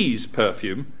celebrity B's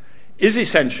perfume, is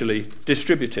essentially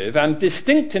distributive and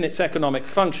distinct in its economic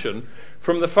function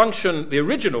from the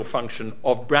original function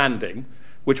of branding,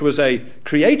 which was a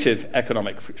creative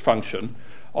economic function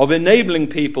of enabling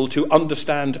people to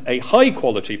understand a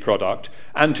high-quality product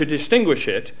and to distinguish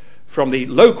it from the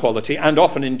low-quality and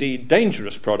often indeed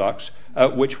dangerous products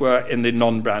which were in the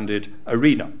non-branded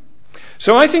arena.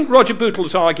 So I think Roger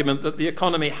Bootle's argument that the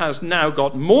economy has now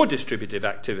got more distributive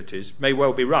activities may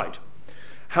well be right.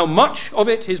 How much of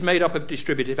it is made up of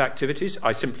distributive activities,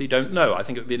 I simply don't know. I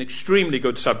think it would be an extremely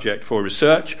good subject for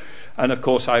research, and of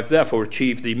course I've therefore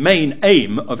achieved the main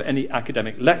aim of any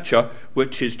academic lecture,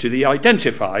 which is to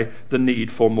identify the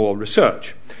need for more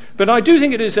research. But I do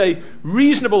think it is a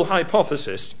reasonable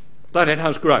hypothesis that it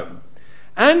has grown.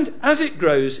 And as it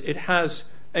grows, it has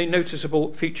a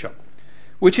noticeable feature,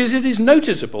 which is it is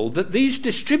noticeable that these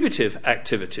distributive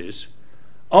activities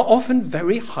are often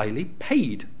very highly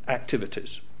paid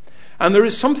activities. And there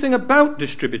is something about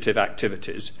distributive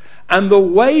activities and the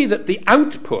way that the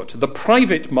output, the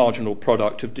private marginal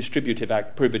product of distributive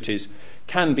activities,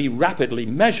 can be rapidly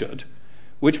measured,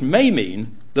 which may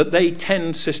mean that they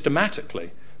tend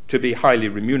systematically to be highly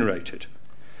remunerated.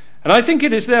 And I think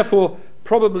it is therefore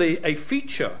probably a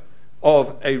feature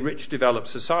of a rich developed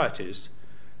societies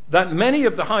that many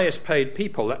of the highest paid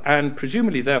people, and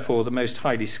presumably therefore the most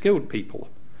highly skilled people,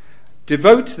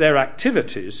 devote their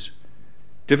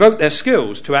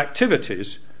skills to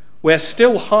activities where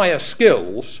still higher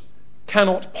skills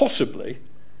cannot possibly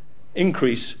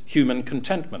increase human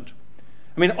contentment.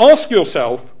 I mean, ask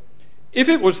yourself if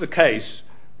it was the case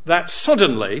that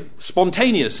suddenly,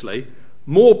 spontaneously,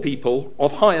 more people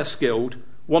of higher skilled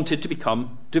wanted to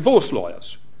become divorce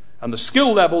lawyers, and the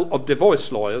skill level of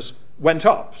divorce lawyers went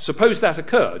up. Suppose that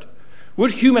occurred.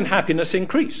 Would human happiness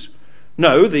increase?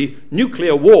 No, the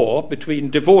nuclear war between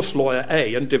divorce lawyer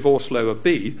A and divorce lawyer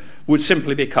B would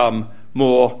simply become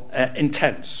more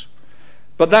intense.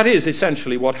 But that is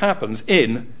essentially what happens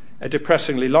in a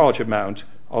depressingly large amount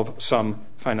of some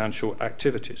financial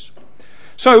activities.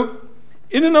 So,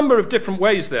 in a number of different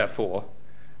ways, therefore,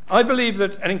 I believe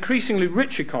that an increasingly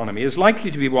rich economy is likely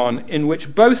to be one in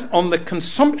which both on the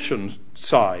consumption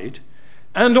side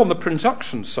and on the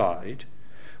production side,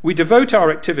 we devote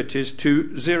our activities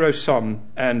to zero-sum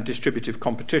and distributive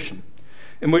competition,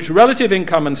 in which relative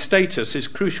income and status is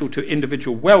crucial to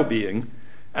individual well-being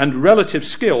and relative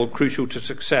skill crucial to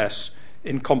success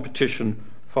in competition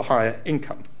for higher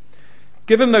income.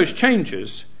 Given those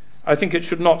changes, I think it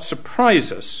should not surprise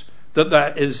us that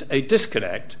there is a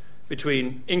disconnect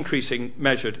between increasing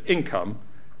measured income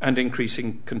and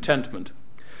increasing contentment,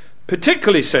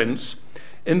 particularly since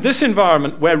in this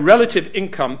environment where relative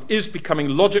income is becoming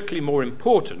logically more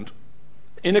important,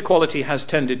 inequality has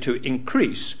tended to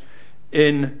increase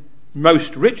in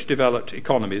most rich developed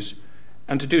economies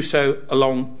and to do so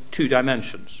along two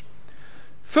dimensions.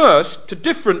 First, to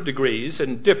different degrees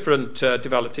in different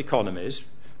developed economies,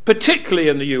 particularly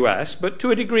in the US, but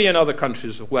to a degree in other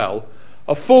countries as well,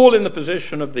 a fall in the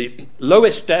position of the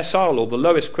lowest decile or the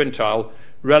lowest quintile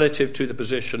relative to the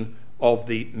position of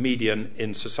the median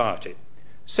in society.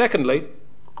 Secondly,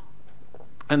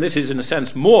 and this is in a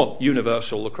sense more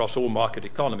universal across all market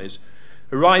economies,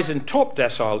 a rise in top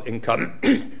decile income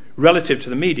relative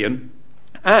to the median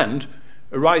and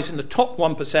a rise in the top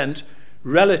 1%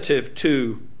 relative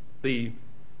to the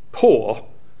poor,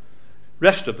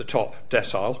 rest of the top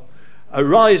decile, a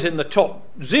rise in the top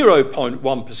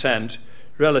 0.1%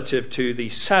 relative to the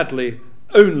sadly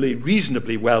only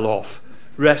reasonably well-off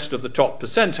rest of the top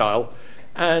percentile,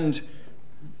 and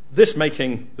this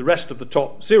making the rest of the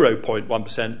top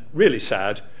 0.1% really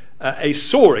sad, a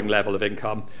soaring level of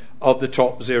income of the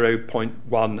top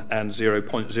 0.1 and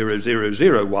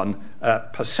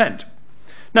 0.0001%.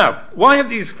 Now, why have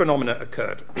these phenomena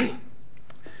occurred?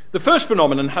 The first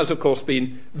phenomenon has, of course,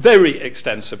 been very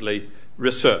extensively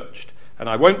researched, and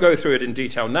I won't go through it in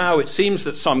detail now. It seems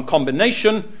that some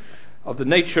combination of the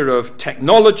nature of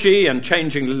technology and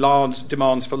changing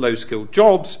demands for low-skilled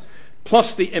jobs,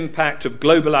 plus the impact of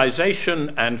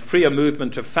globalization and freer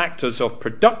movement of factors of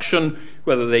production,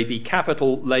 whether they be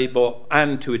capital, labour,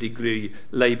 and to a degree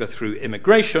labour through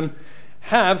immigration,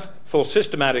 have, for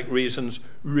systematic reasons,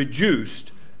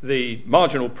 reduced the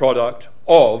marginal product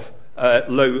of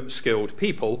low-skilled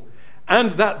people,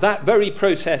 and that very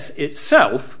process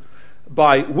itself,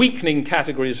 by weakening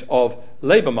categories of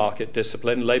labour market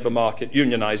discipline, labour market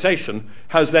unionisation,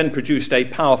 has then produced a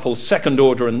powerful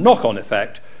second-order and knock-on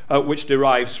effect, which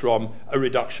derives from a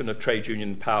reduction of trade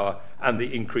union power and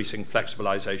the increasing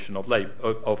flexibilisation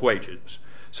of wages.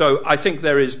 So I think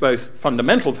there is both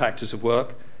fundamental factors of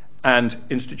work and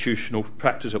institutional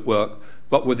factors at work,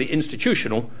 but with the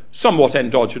institutional somewhat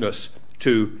endogenous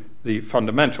to the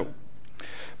fundamental.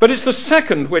 But it's the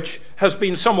second which has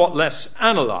been somewhat less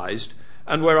analysed,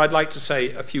 and where I'd like to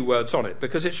say a few words on it,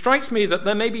 because it strikes me that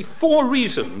there may be four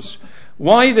reasons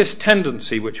why this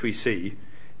tendency which we see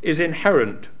is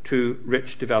inherent to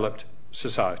rich developed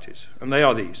societies, and they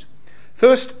are these.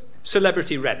 First,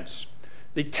 celebrity rents.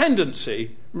 The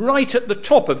tendency right at the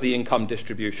top of the income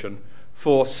distribution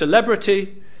for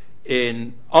celebrity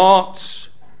in arts,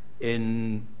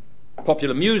 in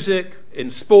popular music, in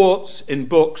sports, in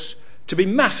books, to be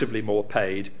massively more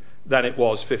paid than it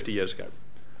was 50 years ago.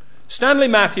 Stanley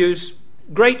Matthews,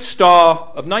 great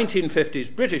star of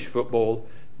 1950s British football,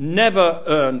 never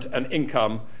earned an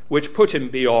income which put him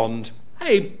beyond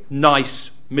a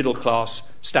nice middle-class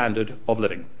standard of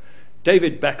living.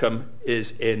 David Beckham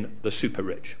is in the super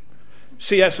rich.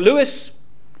 C.S. Lewis,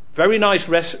 very nice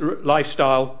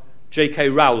lifestyle. J.K.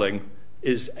 Rowling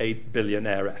is a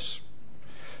billionairess.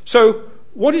 So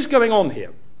what is going on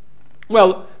here?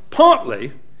 Well,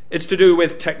 partly it's to do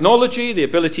with technology, the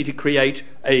ability to create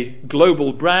a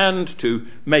global brand, to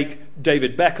make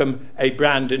David Beckham a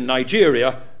brand in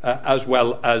Nigeria as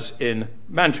well as in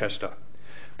Manchester.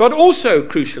 But also,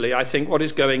 crucially, I think what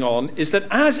is going on is that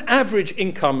as average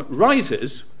income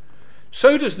rises,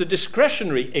 so does the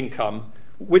discretionary income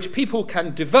which people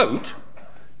can devote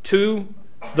to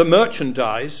the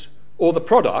merchandise or the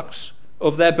products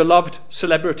of their beloved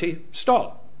celebrity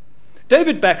star.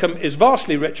 David Beckham is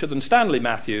vastly richer than Stanley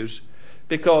Matthews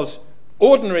because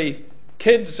ordinary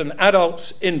kids and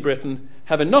adults in Britain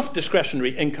have enough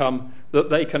discretionary income that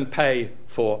they can pay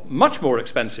for much more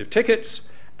expensive tickets,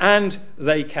 and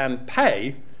they can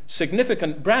pay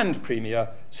significant brand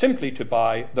premia simply to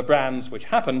buy the brands which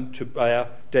happen to bear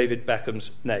David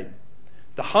Beckham's name.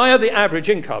 The higher the average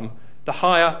income, the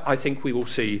higher I think we will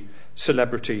see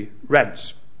celebrity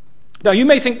rents. Now, you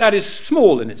may think that is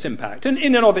small in its impact, and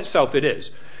in and of itself it is.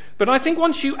 But I think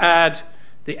once you add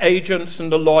the agents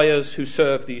and the lawyers who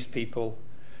serve these people,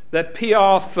 their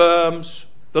PR firms,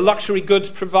 the luxury goods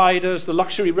providers, the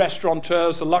luxury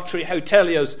restaurateurs, the luxury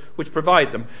hoteliers which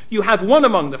provide them, you have one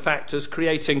among the factors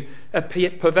creating a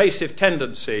pervasive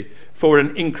tendency for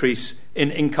an increase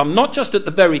in income, not just at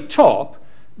the very top,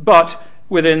 but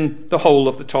within the whole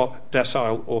of the top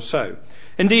decile or so.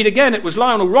 Indeed, again, it was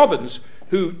Lionel Robbins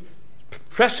who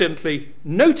presciently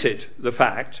noted the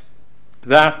fact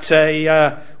that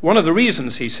one of the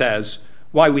reasons, he says,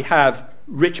 why we have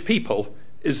rich people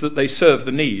is that they serve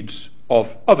the needs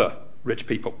of other rich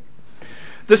people.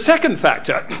 The second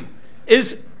factor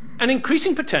is an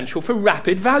increasing potential for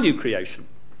rapid value creation.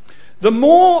 The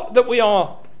more that we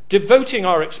are devoting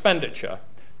our expenditure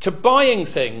to buying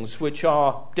things which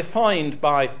are defined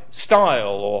by style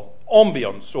or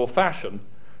ambience or fashion,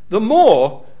 the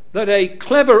more that a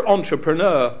clever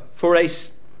entrepreneur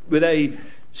with a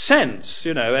sense,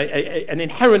 an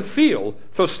inherent feel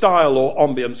for style or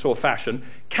ambience or fashion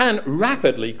can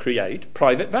rapidly create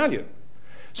private value.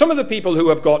 Some of the people who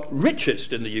have got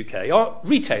richest in the UK are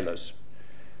retailers.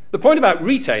 The point about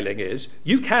retailing is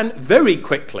you can very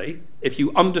quickly, if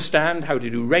you understand how to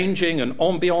do ranging and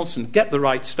ambience and get the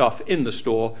right stuff in the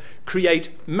store, create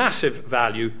massive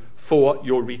value for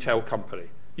your retail company.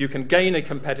 You can gain a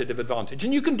competitive advantage.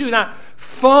 And you can do that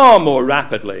far more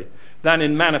rapidly than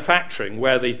in manufacturing,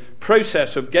 where the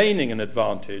process of gaining an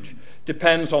advantage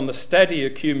depends on the steady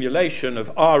accumulation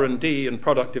of R&D and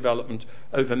product development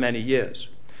over many years.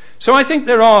 So I think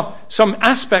there are some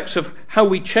aspects of how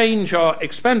we change our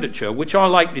expenditure which are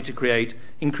likely to create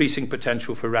increasing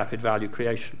potential for rapid value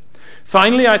creation.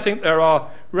 Finally, I think there are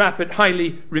rapid,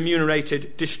 highly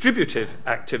remunerated distributive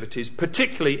activities,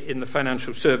 particularly in the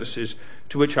financial services,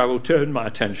 to which I will turn my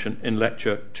attention in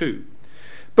Lecture 2.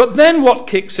 But then what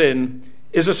kicks in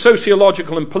is a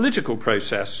sociological and political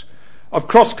process of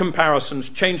cross-comparisons,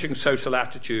 changing social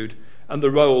attitude, and the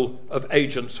role of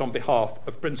agents on behalf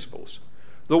of principals.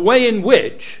 The way in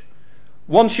which,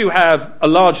 once you have a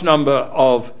large number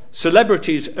of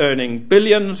celebrities earning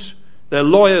billions, their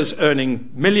lawyers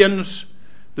earning millions,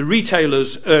 the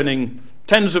retailers earning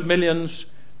tens of millions,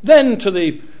 then to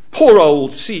the poor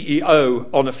old CEO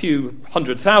on a few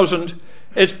 100,000,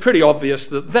 it's pretty obvious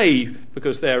that they,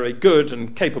 because they're a good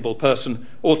and capable person,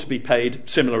 ought to be paid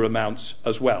similar amounts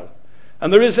as well.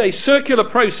 And there is a circular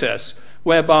process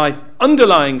whereby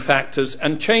underlying factors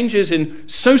and changes in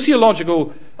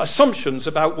sociological assumptions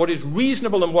about what is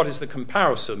reasonable and what is the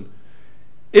comparison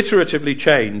iteratively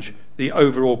change the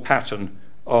overall pattern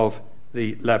of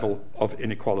the level of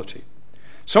inequality.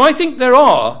 So I think there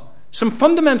are some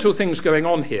fundamental things going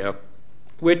on here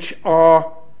which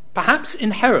are perhaps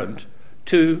inherent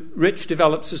to rich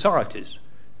developed societies.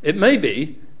 It may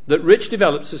be that rich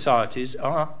developed societies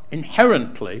are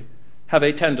inherently have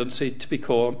a tendency to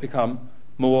become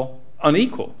more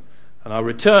unequal. And I'll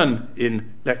return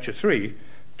in Lecture 3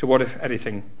 to what, if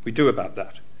anything, we do about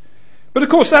that. But of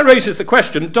course that raises the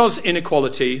question, does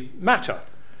inequality matter?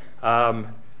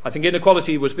 I think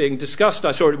inequality was being discussed.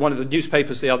 I saw it in one of the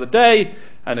newspapers the other day,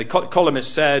 and a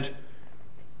columnist said,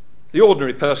 the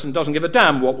ordinary person doesn't give a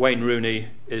damn what Wayne Rooney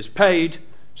is paid,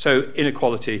 so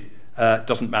inequality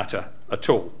doesn't matter at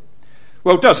all.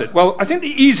 Well, does it? Well, I think the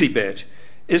easy bit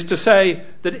is to say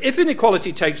that if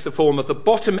inequality takes the form of the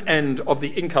bottom end of the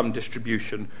income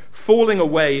distribution falling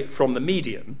away from the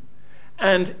median,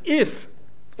 and if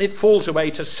it falls away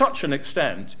to such an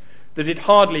extent that it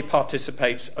hardly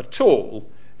participates at all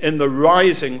in the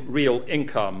rising real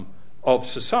income of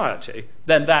society,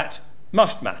 then that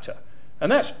must matter.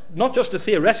 And that's not just a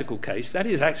theoretical case, that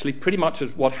is actually pretty much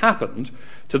what happened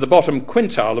to the bottom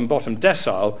quintile and bottom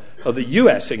decile of the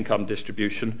US income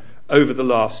distribution over the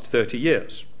last 30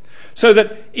 years. So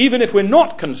that even if we're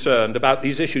not concerned about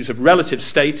these issues of relative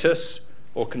status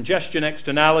or congestion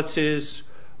externalities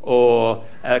or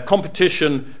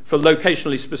competition for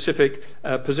locationally specific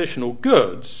positional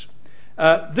goods,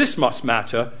 this must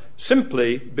matter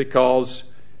simply because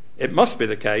it must be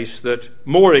the case that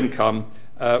more income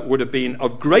would have been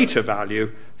of greater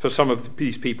value for some of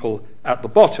these people at the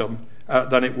bottom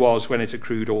than it was when it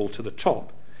accrued all to the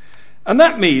top. And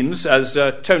that means, as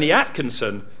Tony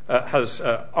Atkinson has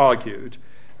argued,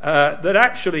 that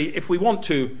actually if we want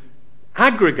to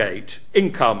aggregate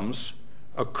incomes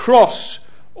across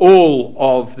all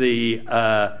of the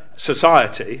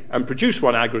society and produce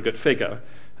one aggregate figure,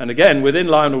 and again, within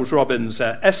Lionel Robbins'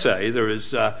 essay, there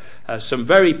is some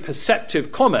very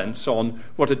perceptive comments on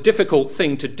what a difficult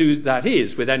thing to do that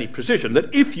is with any precision,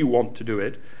 that if you want to do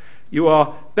it, you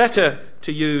are better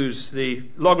to use the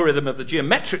logarithm of the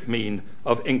geometric mean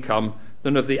of income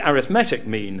than of the arithmetic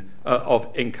mean of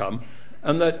income,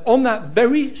 and that on that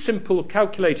very simple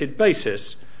calculated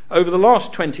basis, over the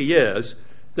last 20 years,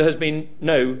 there has been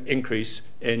no increase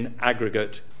in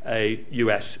aggregate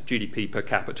US GDP per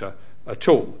capita at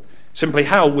all. Simply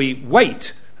how we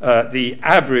weight the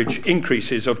average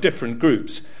increases of different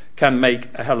groups can make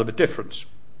a hell of a difference.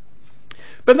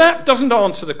 But that doesn't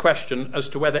answer the question as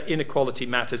to whether inequality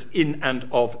matters in and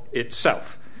of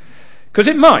itself. Because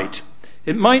it might.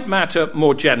 It might matter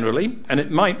more generally, and it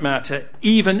might matter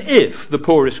even if the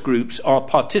poorest groups are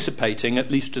participating, at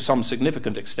least to some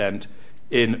significant extent,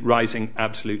 in rising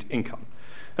absolute income.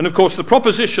 And of course, the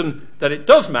proposition that it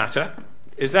does matter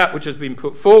is that which has been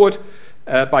put forward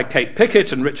by Kate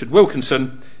Pickett and Richard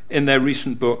Wilkinson in their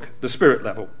recent book, The Spirit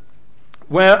Level,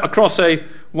 where across a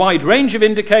wide range of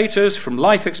indicators, from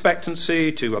life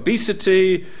expectancy to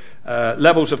obesity,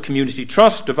 levels of community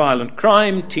trust to violent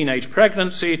crime, teenage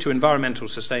pregnancy to environmental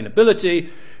sustainability,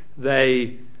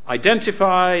 they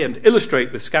identify and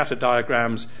illustrate with scatter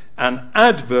diagrams an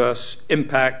adverse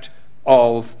impact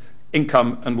of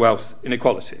income and wealth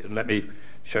inequality. And let me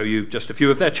show you just a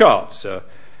few of their charts.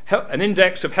 An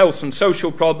index of health and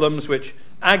social problems which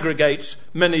aggregates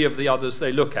many of the others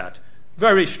they look at,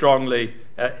 very strongly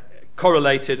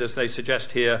correlated, as they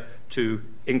suggest here, to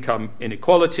income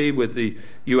inequality, with the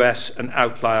US an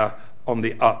outlier on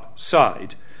the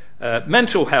upside.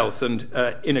 Mental health and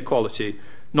inequality,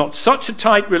 not such a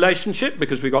tight relationship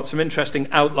because we've got some interesting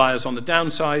outliers on the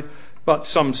downside, but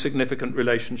some significant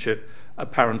relationship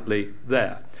apparently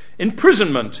there.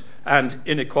 Imprisonment and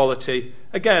inequality,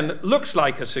 again, looks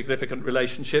like a significant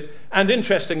relationship, and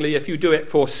interestingly, if you do it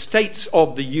for states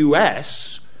of the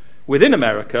US within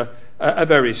America, a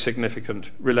very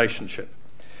significant relationship.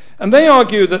 And they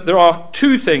argue that there are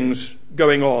two things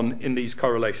going on in these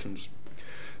correlations.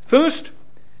 First,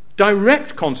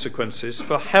 direct consequences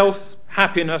for health,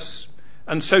 happiness,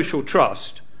 and social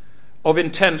trust of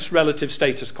intense relative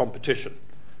status competition.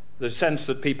 The sense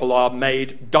that people are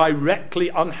made directly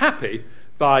unhappy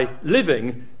by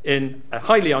living in a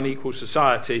highly unequal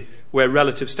society where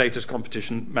relative status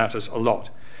competition matters a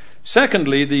lot.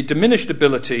 Secondly, the diminished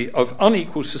ability of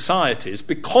unequal societies,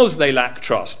 because they lack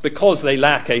trust, because they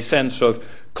lack a sense of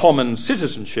common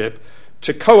citizenship,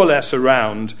 to coalesce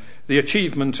around the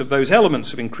achievement of those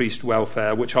elements of increased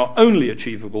welfare which are only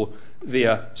achievable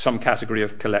via some category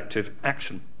of collective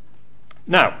action.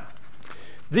 Now,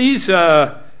 these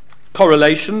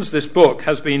correlations, this book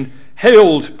has been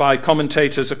hailed by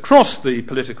commentators across the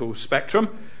political spectrum,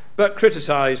 but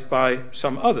criticised by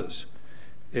some others.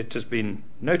 It has been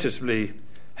noticeably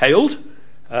hailed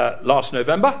last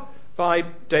November by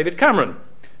David Cameron,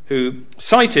 who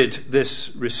cited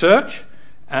this research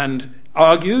and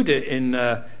argued in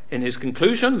his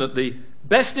conclusion that the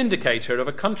best indicator of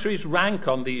a country's rank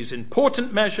on these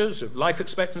important measures of life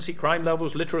expectancy, crime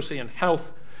levels, literacy, and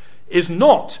health is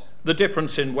not the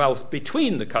difference in wealth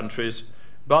between the countries,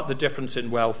 but the difference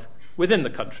in wealth within the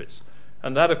countries.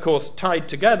 And that, of course, tied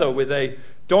together with a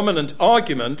dominant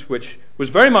argument which was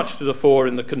very much to the fore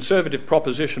in the Conservative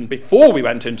proposition before we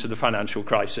went into the financial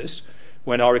crisis,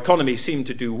 when our economy seemed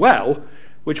to do well,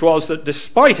 which was that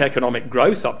despite economic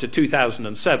growth up to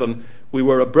 2007, we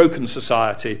were a broken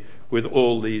society with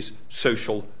all these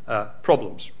social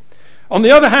problems. On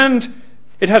the other hand,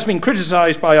 it has been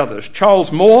criticised by others.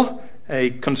 Charles Moore,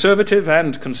 a conservative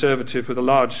with a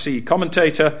large C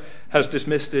commentator, has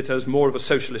dismissed it as more of a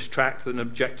socialist tract than an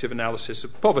objective analysis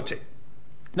of poverty.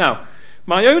 Now,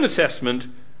 my own assessment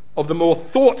of the more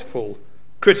thoughtful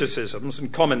criticisms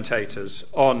and commentators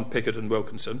on Pickett and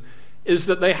Wilkinson is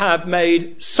that they have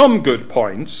made some good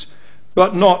points,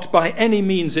 but not by any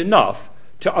means enough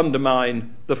to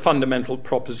undermine the fundamental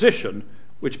proposition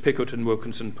which Pickett and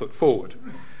Wilkinson put forward.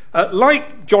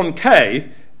 Like John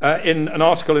Kay, in an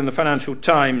article in the Financial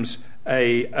Times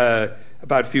about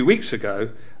a few weeks ago,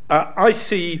 I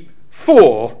see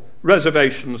four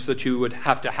reservations that you would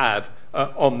have to have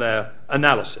on their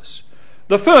analysis.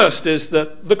 The first is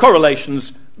that the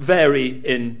correlations vary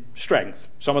in strength.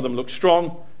 Some of them look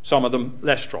strong, some of them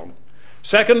less strong.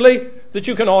 Secondly, that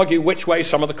you can argue which way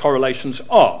some of the correlations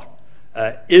are.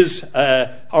 Are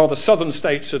the southern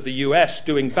states of the US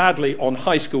doing badly on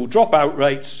high school dropout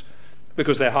rates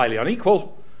because they're highly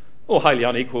unequal, or highly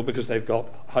unequal because they've got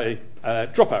high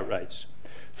dropout rates?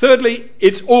 Thirdly,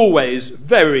 it's always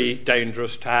very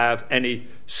dangerous to have any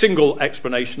single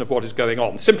explanation of what is going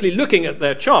on. Simply looking at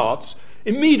their charts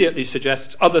immediately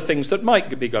suggests other things that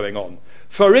might be going on.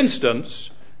 For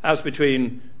instance, as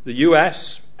between the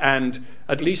US and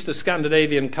at least the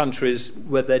Scandinavian countries,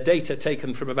 with their data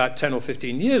taken from about 10 or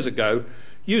 15 years ago,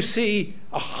 you see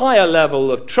a higher level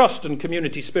of trust and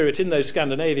community spirit in those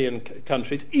Scandinavian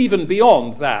countries, even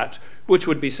beyond that which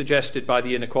would be suggested by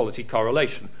the inequality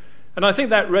correlation. And I think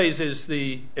that raises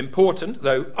the important,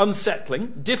 though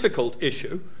unsettling, difficult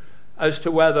issue as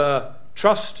to whether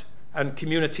trust and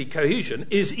community cohesion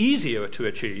is easier to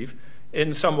achieve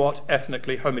in somewhat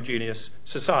ethnically homogeneous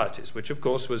societies, which of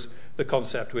course was the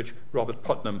concept which Robert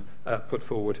Putnam put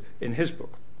forward in his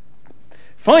book.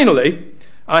 Finally,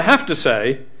 I have to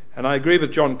say, and I agree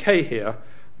with John Kay here,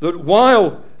 that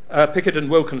while Pickett and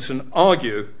Wilkinson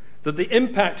argue that the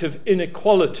impact of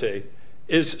inequality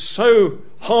is so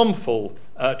harmful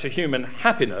to human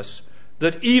happiness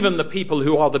that even the people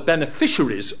who are the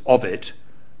beneficiaries of it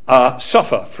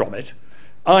suffer from it,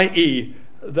 i.e.,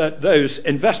 that those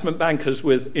investment bankers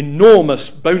with enormous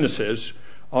bonuses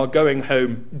are going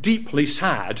home deeply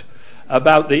sad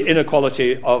about the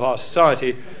inequality of our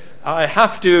society, I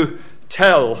have to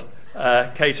tell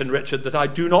Kate and Richard that I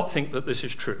do not think that this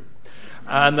is true,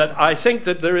 and that I think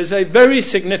that there is a very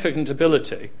significant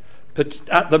ability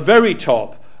at the very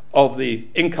top of the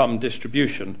income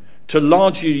distribution to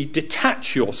largely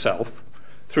detach yourself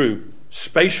through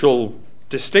spatial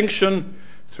distinction,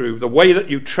 through the way that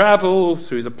you travel,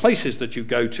 through the places that you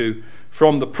go to,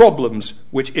 from the problems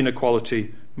which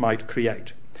inequality might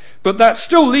create. But that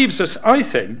still leaves us, I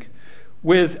think,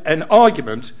 with an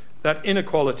argument that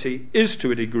inequality is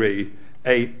to a degree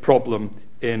a problem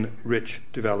in rich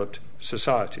developed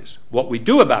societies. What we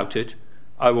do about it,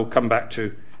 I will come back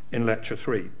to in Lecture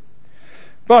 3.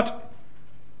 But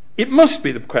it must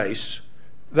be the case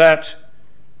that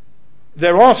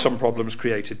there are some problems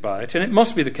created by it, and it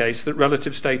must be the case that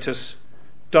relative status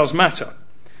does matter.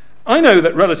 I know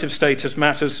that relative status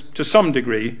matters to some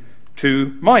degree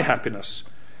to my happiness,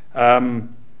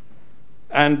 and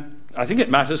I think it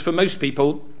matters for most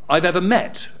people I've ever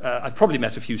met. I've probably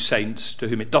met a few saints to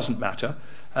whom it doesn't matter,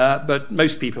 but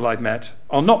most people I've met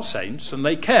are not saints, and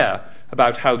they care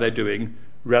about how they're doing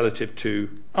relative to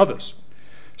others.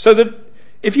 So that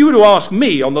if you were to ask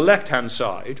me on the left-hand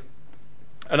side,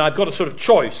 and I've got a sort of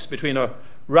choice between a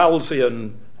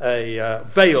Rawlsian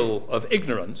veil of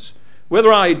ignorance,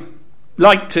 whether I'd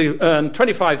like to earn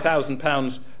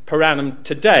 £25,000 per annum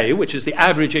today, which is the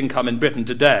average income in Britain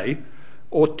today,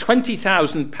 or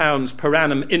 £20,000 per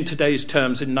annum in today's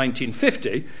terms in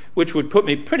 1950, which would put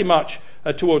me pretty much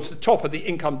towards the top of the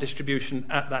income distribution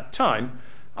at that time,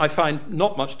 I find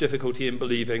not much difficulty in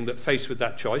believing that faced with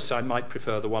that choice, I might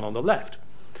prefer the one on the left.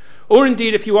 Or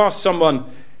indeed, if you ask someone,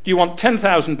 do you want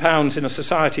 £10,000 in a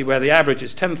society where the average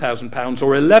is £10,000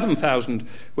 or £11,000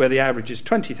 where the average is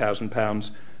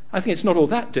 £20,000, I think it's not all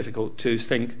that difficult to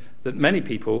think that many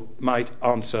people might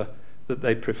answer that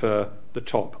they prefer the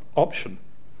top option.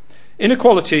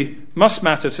 Inequality must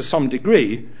matter to some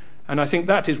degree, and I think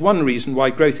that is one reason why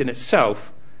growth in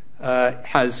itself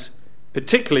has,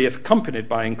 particularly if accompanied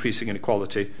by increasing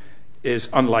inequality, is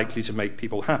unlikely to make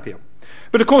people happier.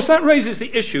 But of course that raises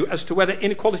the issue as to whether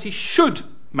inequality should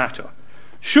matter.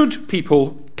 Should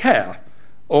people care?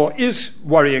 Or is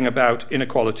worrying about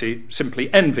inequality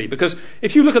simply envy? Because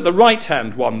if you look at the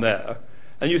right-hand one there,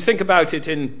 and you think about it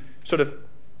in sort of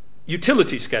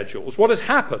utility schedules, what has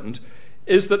happened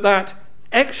is that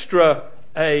extra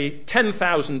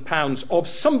 £10,000 of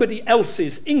somebody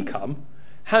else's income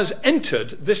has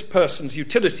entered this person's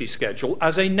utility schedule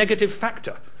as a negative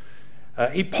factor.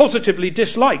 He positively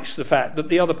dislikes the fact that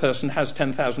the other person has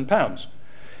 £10,000.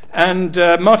 And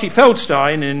Marty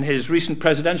Feldstein, in his recent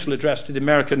presidential address to the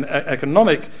American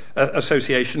Economic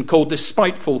Association, called this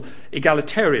spiteful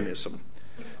egalitarianism.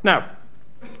 Now,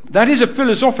 that is a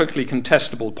philosophically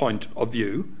contestable point of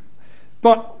view,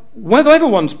 but whatever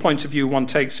one's point of view one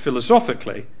takes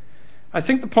philosophically, I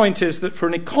think the point is that for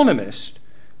an economist,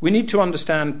 we need to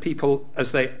understand people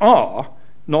as they are,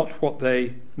 not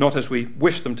as we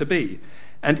wish them to be.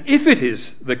 And if it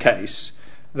is the case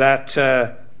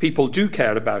that people do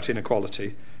care about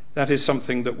inequality, that is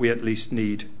something that we at least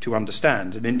need to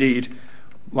understand. And indeed,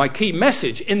 my key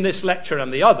message in this lecture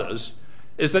and the others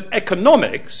is that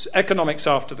economics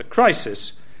after the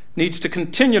crisis, needs to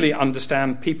continually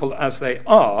understand people as they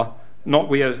are, not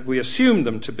we assume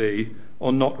them to be,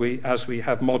 or not as we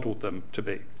have modelled them to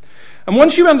be. And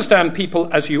once you understand people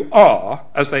as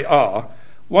they are,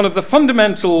 one of the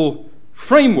fundamental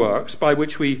frameworks by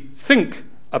which we think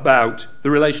about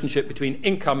the relationship between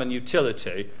income and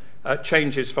utility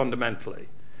changes fundamentally.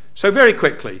 So very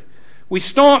quickly, we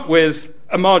start with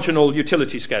a marginal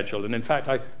utility schedule, and in fact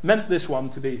I meant this one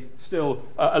to be still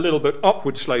a little bit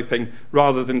upward sloping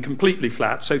rather than completely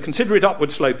flat, so consider it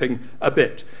upward sloping a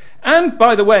bit. And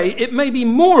by the way, it may be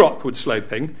more upward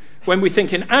sloping when we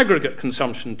think in aggregate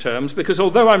consumption terms, because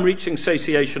although I'm reaching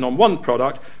satiation on one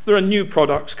product, there are new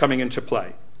products coming into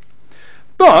play.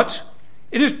 But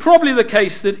it is probably the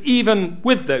case that even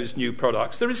with those new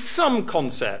products, there is some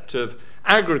concept of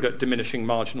aggregate diminishing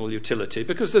marginal utility,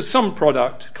 because there's some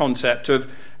product concept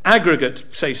of aggregate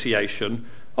satiation,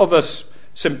 of us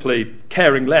simply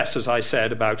caring less, as I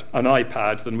said, about an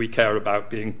iPad than we care about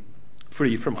being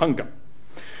free from hunger.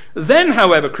 Then,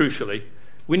 however, crucially,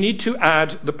 we need to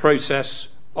add the process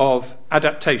of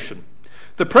adaptation,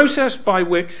 the process by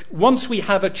which, once we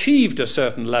have achieved a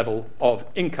certain level of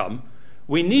income,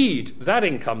 we need that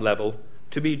income level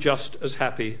to be just as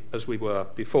happy as we were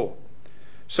before.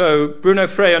 So Bruno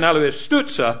Frey and Alois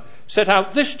Stutzer set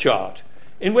out this chart,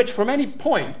 in which from any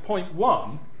point, point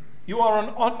 1, you are on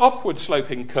an upward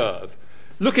sloping curve.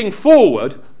 Looking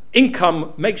forward,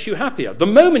 income makes you happier. The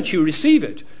moment you receive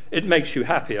it, it makes you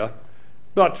happier.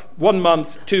 But 1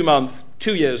 month, 2 months,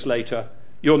 2 years later,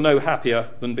 you're no happier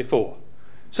than before.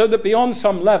 So that beyond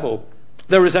some level,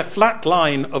 there is a flat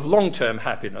line of long-term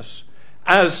happiness,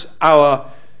 as our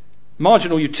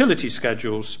marginal utility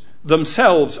schedules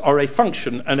themselves are a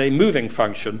function and a moving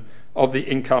function of the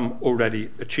income already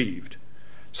achieved.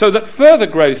 So that further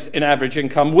growth in average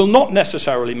income will not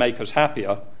necessarily make us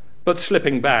happier, but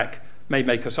slipping back may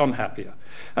make us unhappier.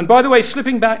 And by the way,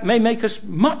 slipping back may make us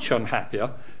much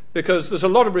unhappier, because there's a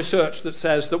lot of research that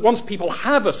says that once people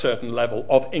have a certain level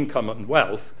of income and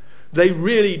wealth, they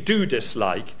really do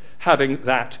dislike having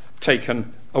that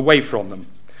taken away from them.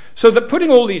 So that putting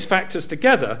all these factors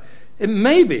together, it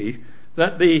may be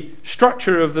that the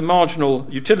structure of the marginal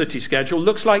utility schedule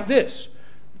looks like this.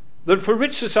 That for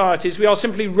rich societies, we are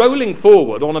simply rolling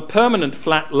forward on a permanent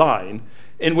flat line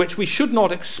in which we should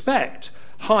not expect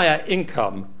higher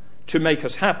income to make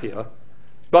us happier,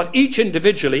 but each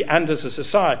individually and as a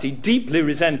society deeply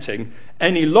resenting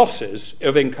any losses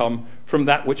of income from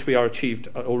that which we are achieved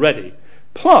already.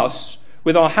 Plus,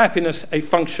 with our happiness a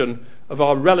function of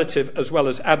our relative as well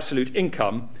as absolute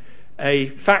income, a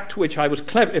fact which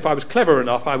if I was clever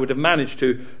enough, I would have managed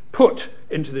to put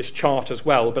into this chart as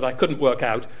well, but I couldn't work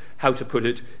out how to put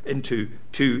it into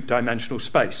two-dimensional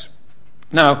space.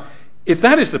 Now, if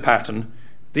that is the pattern,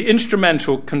 the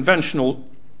instrumental conventional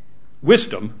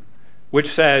wisdom, which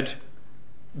said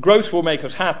growth will make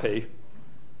us happy,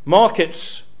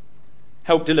 markets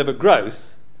help deliver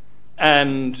growth,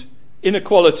 and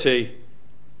inequality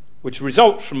which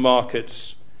results from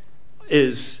markets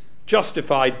is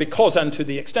justified because and to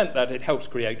the extent that it helps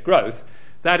create growth,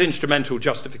 that instrumental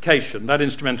justification, that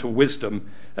instrumental wisdom,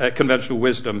 conventional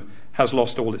wisdom, has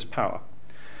lost all its power.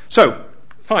 So,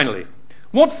 finally,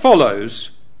 what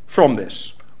follows from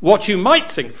this? What you might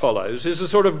think follows is a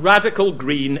sort of radical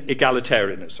green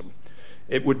egalitarianism.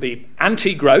 It would be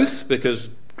anti-growth, because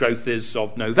growth is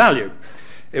of no value.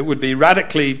 It would be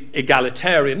radically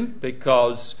egalitarian,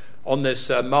 because on this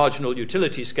marginal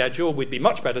utility schedule, we'd be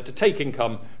much better to take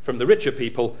income from the richer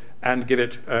people and give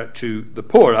it to the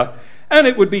poorer. And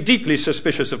it would be deeply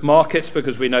suspicious of markets,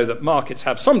 because we know that markets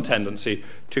have some tendency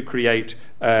to create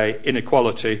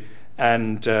inequality,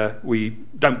 and we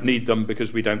don't need them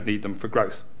because we don't need them for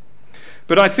growth.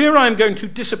 But I fear I am going to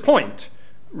disappoint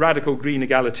radical green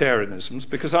egalitarianisms,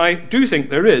 because I do think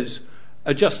there is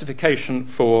a justification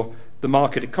for the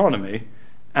market economy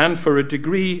and for a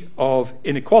degree of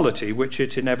inequality which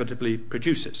it inevitably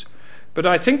produces. But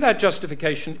I think that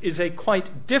justification is a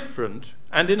quite different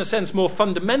and, in a sense, more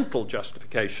fundamental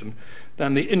justification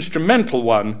than the instrumental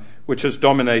one which has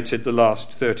dominated the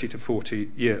last 30 to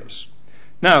 40 years.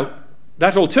 Now,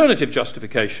 that alternative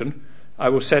justification I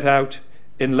will set out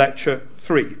in Lecture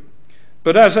 3.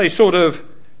 But as a sort of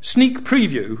sneak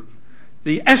preview,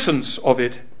 the essence of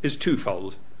it is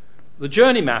twofold. The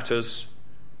journey matters,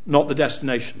 not the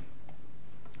destination.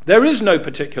 There is no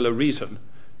particular reason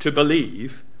to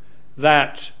believe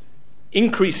that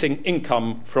increasing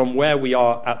income from where we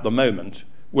are at the moment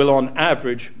will on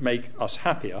average make us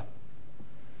happier,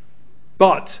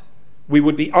 but we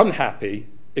would be unhappy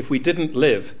if we didn't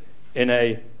live in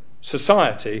a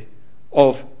society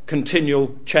of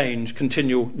continual change,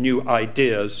 continual new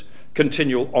ideas,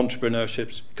 continual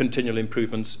entrepreneurships, continual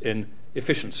improvements in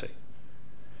efficiency.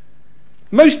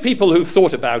 Most people who've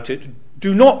thought about it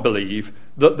do not believe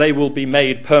that they will be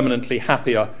made permanently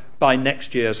happier by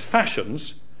next year's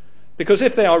fashions, because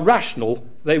if they are rational,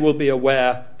 they will be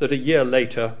aware that a year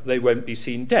later they won't be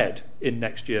seen dead in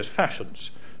next year's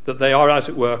fashions, that they are, as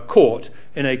it were, caught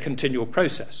in a continual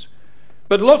process.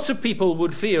 But lots of people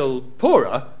would feel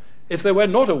poorer if there were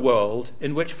not a world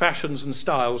in which fashions and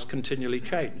styles continually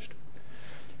changed.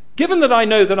 Given that I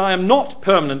know that I am not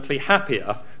permanently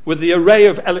happier with the array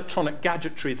of electronic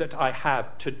gadgetry that I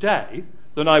have today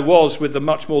than I was with the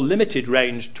much more limited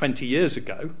range 20 years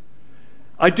ago,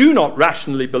 I do not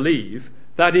rationally believe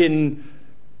that in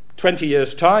 20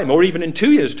 years' time, or even in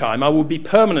 2 years' time, I will be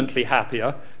permanently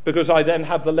happier because I then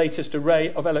have the latest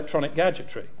array of electronic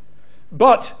gadgetry.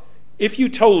 But if you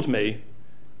told me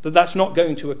that that's not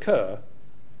going to occur,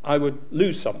 I would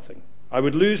lose something. I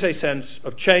would lose a sense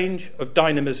of change, of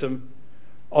dynamism,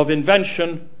 of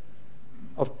invention,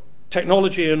 of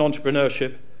technology and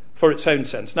entrepreneurship for its own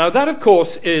sense. Now, that, of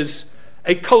course, is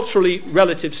a culturally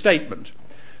relative statement.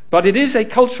 But it is a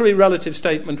culturally relative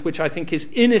statement which I think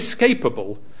is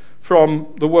inescapable from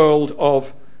the world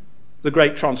of the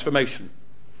Great Transformation.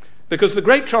 Because the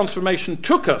Great Transformation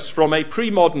took us from a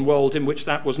pre-modern world in which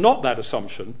that was not that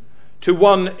assumption to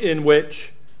one in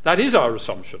which that is our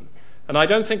assumption. And I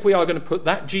don't think we are going to put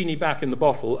that genie back in the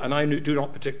bottle, and I do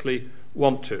not particularly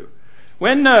want to.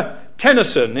 When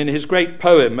Tennyson, in his great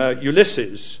poem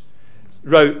Ulysses,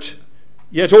 wrote,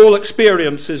 "Yet all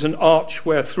experience is an arch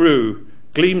wherethrough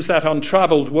gleams that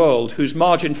untravelled world whose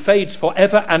margin fades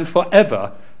forever and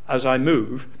forever as I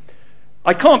move,"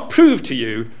 I can't prove to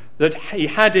you that he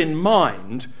had in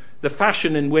mind the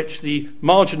fashion in which the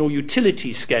marginal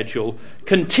utility schedule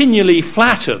continually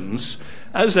flattens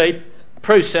as a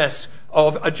process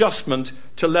of adjustment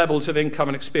to levels of income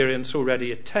and experience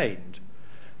already attained.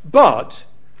 But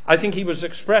I think he was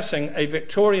expressing a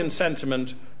Victorian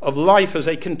sentiment of life as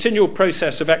a continual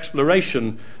process of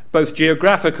exploration, both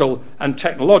geographical and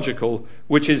technological,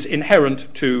 which is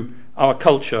inherent to our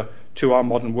culture, to our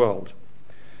modern world.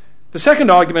 The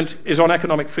second argument is on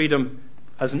economic freedom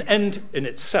as an end in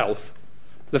itself.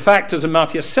 The fact, as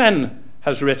Amartya Sen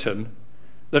has written,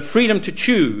 that freedom to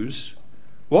choose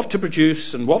what to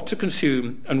produce and what to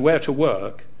consume and where to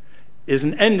work is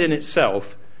an end in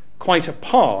itself, quite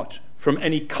apart from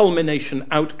any culmination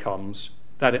outcomes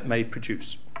that it may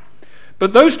produce.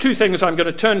 But those two things I'm going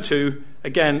to turn to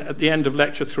again at the end of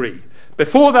Lecture 3.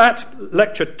 Before that,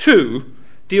 Lecture 2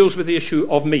 deals with the issue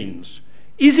of means.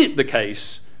 Is it the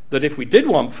case that if we did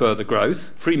want further growth,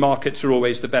 free markets are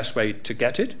always the best way to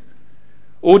get it?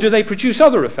 Or do they produce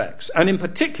other effects? And in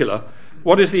particular,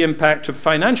 what is the impact of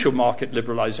financial market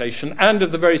liberalisation and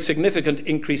of the very significant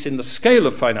increase in the scale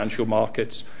of financial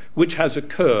markets which has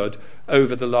occurred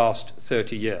over the last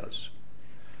 30 years?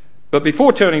 But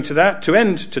before turning to that, to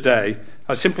end today,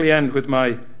 I simply end with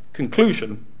my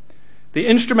conclusion. The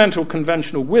instrumental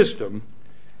conventional wisdom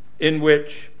in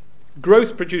which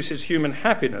growth produces human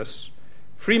happiness,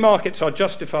 free markets are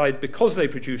justified because they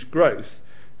produce growth,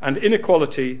 and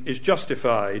inequality is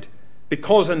justified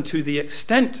because and to the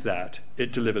extent that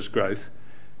it delivers growth,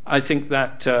 I think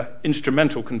that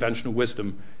instrumental conventional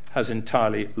wisdom has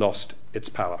entirely lost its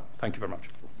power. Thank you very much.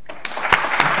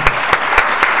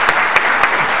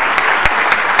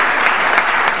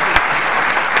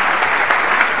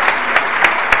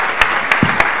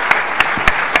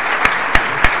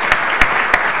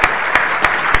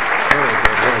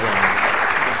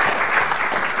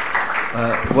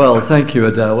 Well, thank you,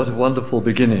 Adele. What a wonderful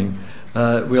beginning.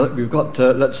 We've got,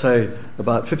 let's say,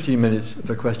 about 15 minutes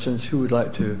for questions. Who would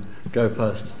like to go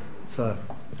first? Sir.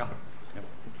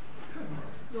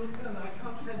 Lord Colonel, I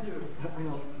can't tell you. Hang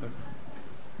on.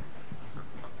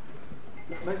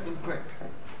 Make them quick.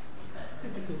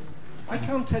 Difficult. I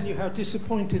can't tell you how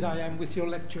disappointed I am with your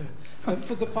lecture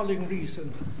for the following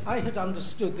reason. I had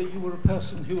understood that you were a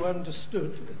person who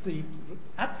understood the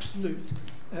absolute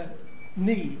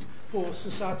need for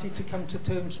society to come to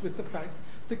terms with the fact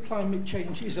that climate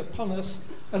change is upon us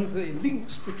and the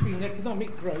links between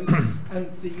economic growth and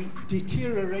the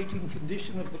deteriorating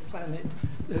condition of the planet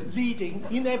leading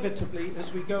inevitably,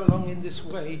 as we go along in this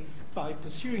way, by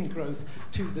pursuing growth,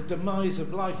 to the demise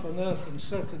of life on Earth and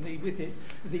certainly with it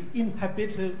the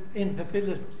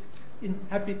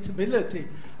inhabitability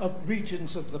of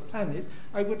regions of the planet,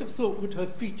 I would have thought would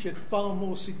have featured far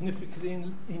more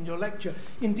significantly in your lecture.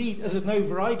 Indeed, as an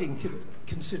overriding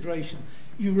consideration,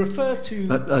 you refer to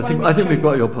I think we've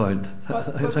got your point.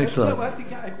 Thanks a lot. No, I think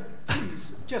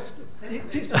please, just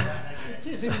it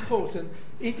is important.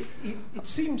 It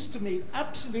seems to me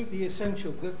absolutely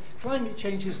essential that climate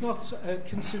change is not a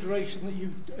consideration that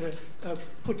you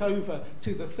put over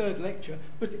to the third lecture,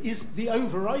 but is the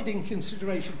overriding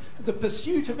consideration, the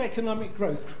pursuit of economic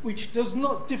growth, which does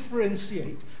not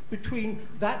differentiate between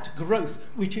that growth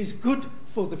which is good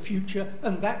for the future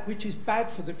and that which is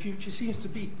bad for the future. Seems to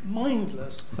be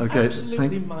mindless,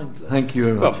 absolutely mindless. Thank you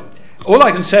very much. Well, all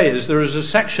I can say is there is a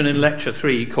section in Lecture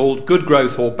 3 called Good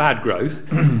Growth or Bad Growth,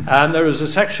 and there is a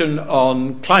section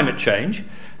on climate change,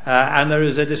 and there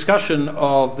is a discussion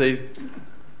of the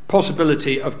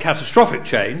possibility of catastrophic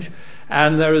change,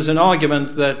 and there is an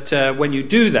argument that when you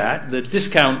do that, the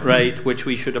discount rate which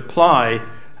we should apply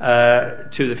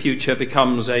to the future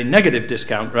becomes a negative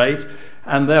discount rate,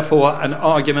 and therefore an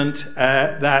argument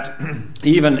that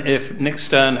even if Nick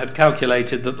Stern had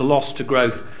calculated that the loss to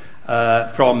growth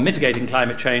from mitigating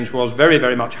climate change was very,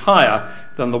 very much higher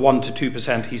than the 1 to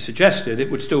 2% he suggested,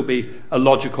 it would still be a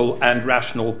logical and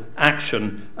rational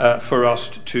action for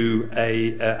us to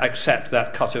accept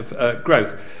that cut of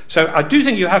growth. So I do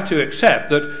think you have to accept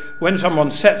that when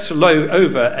someone sets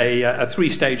over a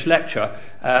three-stage lecture,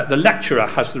 the lecturer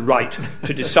has the right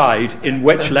to decide in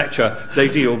which lecture they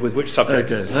deal with which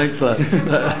subject. Okay, thanks for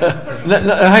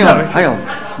that. Hang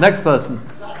on. Next person.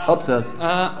 Upstairs.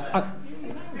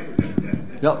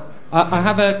 Yep. I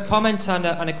have a comment and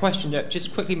a question.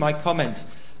 Just quickly, my comment.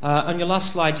 On your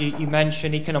last slide, you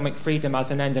mentioned economic freedom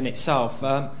as an end in itself.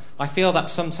 I feel that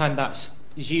sometimes that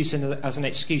is used as an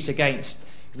excuse against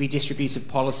redistributive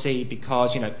policy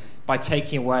because, by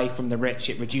taking away from the rich,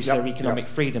 it reduces their economic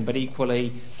freedom. But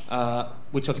equally,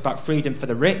 we're talking about freedom for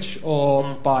the rich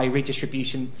or by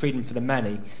redistribution, freedom for the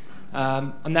many.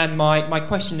 And then my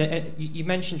question, you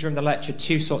mentioned during the lecture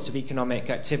two sorts of economic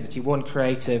activity, one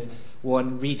creative,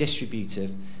 one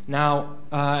redistributive. Now,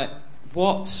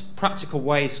 what practical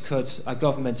ways could a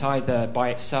government, either by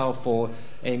itself or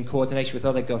in coordination with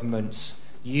other governments,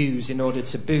 use in order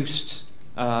to boost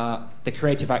the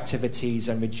creative activities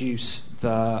and reduce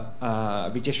the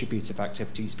redistributive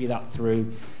activities, be that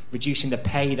through reducing the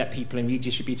pay that people in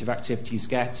redistributive activities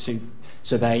get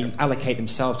so they allocate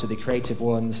themselves to the creative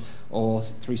ones, or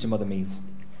through some other means?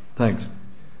 Thanks.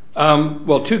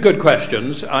 Well, two good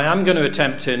questions. I am going to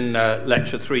attempt in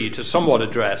Lecture 3 to somewhat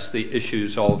address the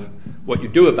issues of what you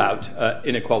do about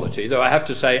inequality, though I have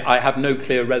to say I have no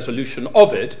clear resolution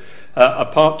of it,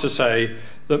 apart to say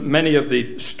that many of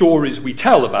the stories we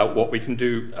tell about what we can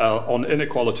do on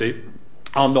inequality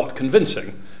are not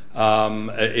convincing.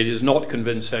 It is not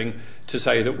convincing to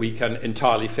say that we can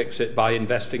entirely fix it by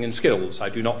investing in skills. I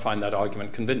do not find that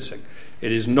argument convincing.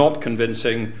 It is not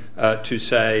convincing to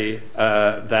say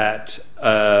that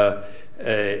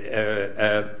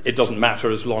it doesn't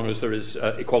matter as long as there is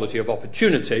equality of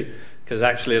opportunity, because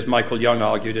actually, as Michael Young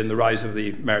argued in The Rise of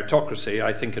the Meritocracy,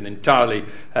 I think an entirely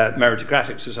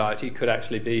meritocratic society could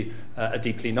actually be a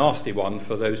deeply nasty one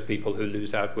for those people who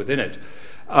lose out within it.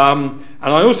 And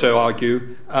I also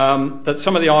argue that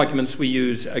some of the arguments we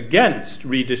use against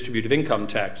redistributive income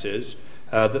taxes,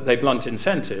 that they blunt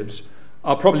incentives,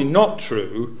 are probably not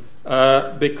true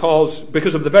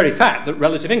because of the very fact that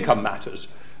relative income matters.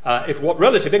 If what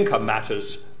relative income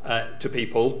matters to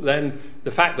people, then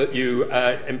the fact that you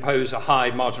impose a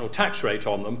high marginal tax rate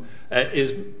on them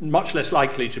is much less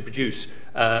likely to produce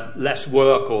less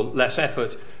work or less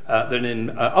effort than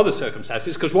in other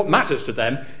circumstances, because what matters to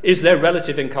them is their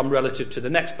relative income relative to the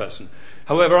next person.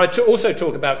 However, I also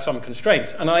talk about some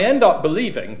constraints, and I end up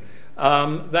believing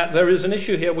that there is an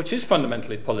issue here which is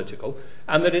fundamentally political,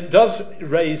 and that it does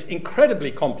raise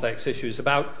incredibly complex issues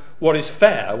about what is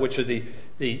fair, which are the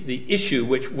issue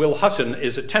which Will Hutton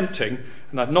is attempting,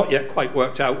 and I've not yet quite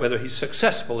worked out whether he's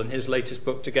successful in his latest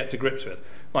book to get to grips with.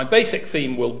 My basic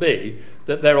theme will be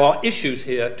that there are issues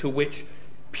here to which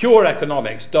pure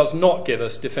economics does not give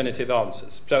us definitive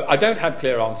answers. So I don't have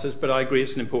clear answers, but I agree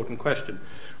it's an important question.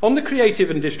 On the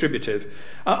creative and distributive,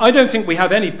 I don't think we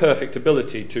have any perfect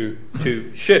ability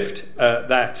to shift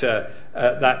that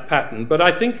pattern, but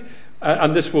I think,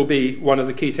 and this will be one of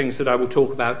the key things that I will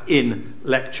talk about in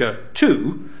Lecture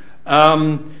 2,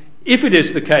 if it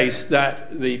is the case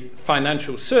that the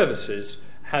financial services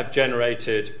have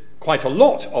generated quite a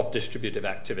lot of distributive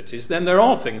activities, then there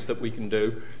are things that we can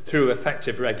do through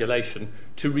effective regulation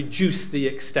to reduce the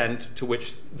extent to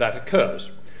which that occurs.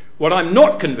 What I'm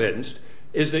not convinced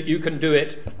is that you can do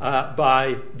it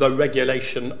by the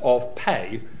regulation of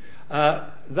pay.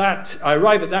 That I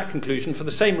arrive at that conclusion for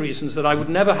the same reasons that I would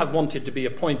never have wanted to be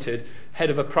appointed head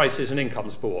of a prices and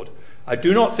incomes board. I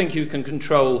do not think you can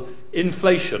control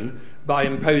inflation by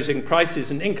imposing prices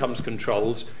and incomes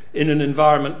controls in an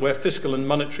environment where fiscal and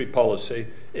monetary policy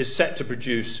is set to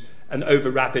produce an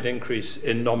over-rapid increase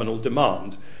in nominal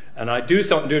demand. And I do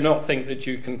not think that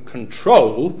you can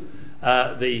control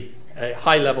the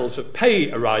high levels of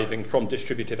pay arriving from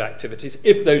distributive activities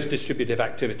if those distributive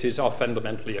activities are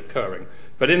fundamentally occurring.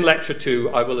 But in Lecture 2,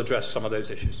 I will address some of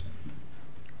those issues.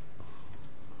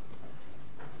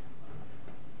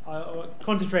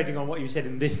 Concentrating on what you said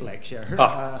in this lecture,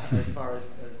 as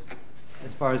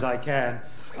far as I can,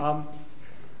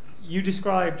 you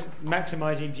described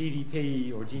maximizing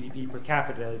GDP or GDP per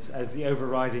capita as the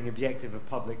overriding objective of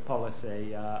public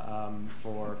policy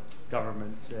for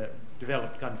governments,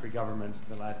 developed country governments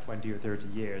in the last 20 or 30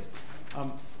 years.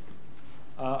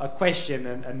 A question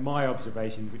and my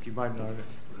observation, which you might not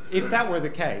if that were the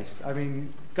case, I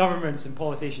mean, governments and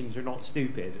politicians are not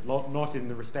stupid, not in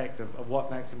the respect of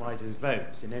what maximises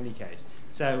votes in any case.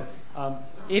 So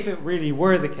if it really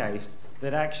were the case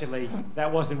that actually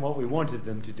that wasn't what we wanted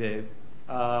them to do,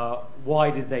 why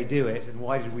did they do it, and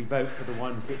why did we vote for the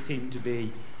ones that seemed to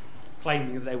be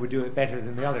claiming that they would do it better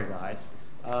than the other guys?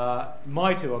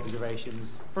 My two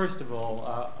observations, first of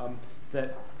all,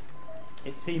 that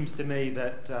it seems to me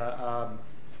that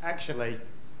actually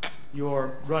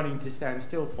your running to stand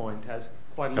still point has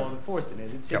quite a lot of force in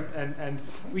it. And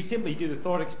we simply do the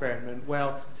thought experiment,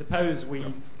 well, suppose we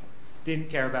didn't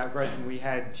care about growth and we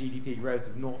had GDP growth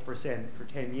of 0% for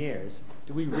 10 years.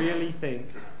 Do we really think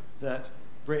that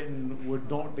Britain would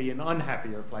not be an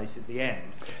unhappier place at the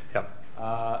end?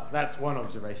 That's one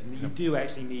observation, that you do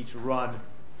actually need to run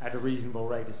at a reasonable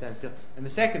rate to stand still. And the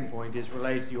second point is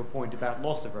related to your point about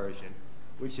loss aversion,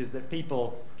 which is that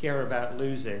people care about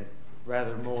losing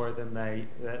rather more than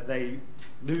they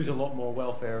lose a lot more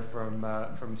welfare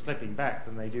from slipping back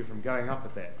than they do from going up a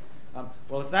bit.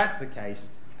 Well, if that's the case,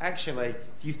 actually,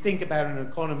 if you think about an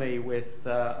economy with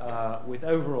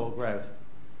overall growth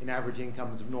in average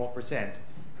incomes of 0%,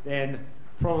 then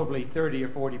probably 30 or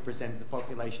 40% of the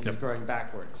population is growing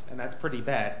backwards, and that's pretty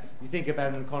bad. You think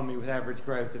about an economy with average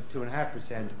growth of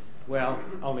 2.5%, well,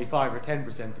 only 5 or 10%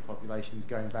 of the population is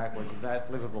going backwards, and that's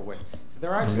livable with. So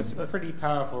there are actually some pretty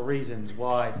powerful reasons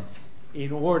why,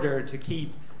 in order to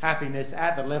keep happiness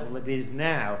at the level it is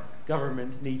now,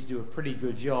 governments need to do a pretty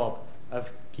good job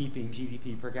of keeping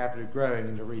GDP per capita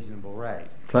growing at a reasonable rate.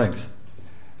 Thanks.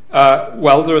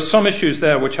 Well, there are some issues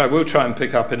there which I will try and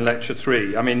pick up in Lecture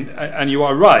 3. I mean, and you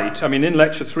are right. I mean, in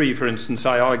Lecture 3, for instance,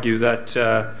 I argue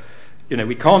that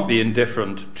we can't be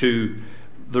indifferent to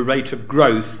the rate of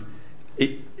growth.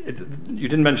 You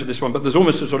didn't mention this one, but there's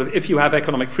almost a sort of, if you have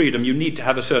economic freedom, you need to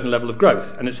have a certain level of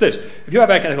growth. And it's this. If you have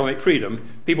economic freedom,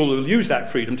 people will use that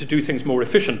freedom to do things more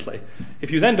efficiently. If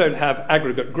you then don't have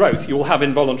aggregate growth, you will have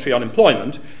involuntary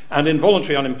unemployment. And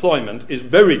involuntary unemployment is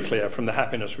very clear from the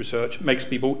happiness research, makes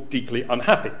people deeply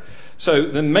unhappy. So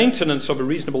the maintenance of a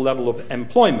reasonable level of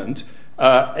employment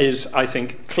is, I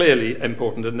think, clearly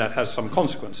important, and that has some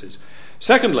consequences.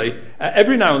 Secondly,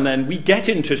 every now and then we get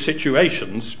into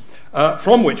situations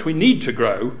from which we need to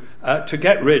grow to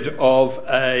get rid of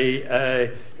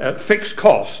fixed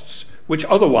costs which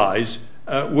otherwise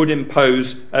would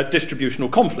impose distributional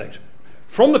conflict.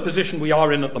 From the position we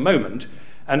are in at the moment,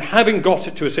 and having got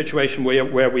it to a situation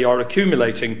where we are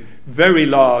accumulating very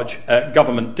large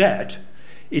government debt,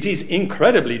 it is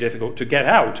incredibly difficult to get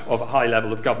out of a high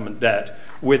level of government debt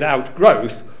without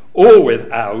growth or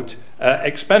without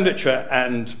expenditure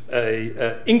and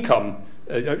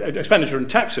expenditure and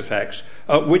tax effects,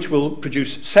 which will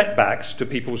produce setbacks to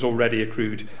people's already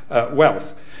accrued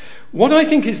wealth. What I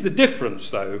think is the difference,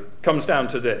 though, comes down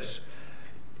to this.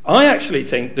 I actually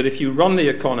think that if you run the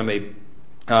economy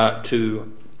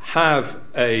to have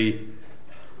a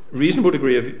reasonable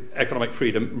degree of economic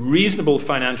freedom, reasonable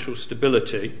financial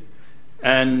stability,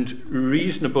 and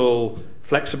reasonable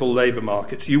flexible labour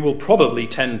markets, you will probably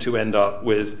tend to end up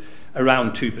with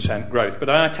around 2% growth. But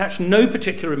I attach no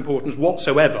particular importance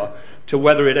whatsoever to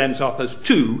whether it ends up as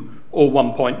 2 or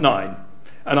 1.9.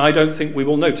 And I don't think we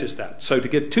will notice that. So to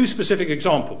give two specific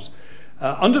examples,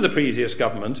 under the previous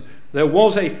government, there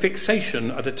was a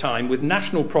fixation at a time with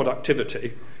national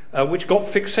productivity, which got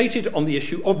fixated on the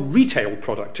issue of retail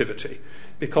productivity,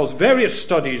 because various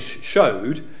studies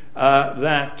showed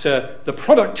that the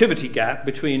productivity gap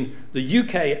between the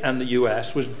UK and the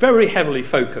US was very heavily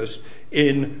focused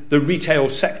in the retail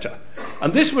sector.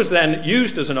 And this was then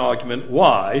used as an argument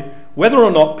why, whether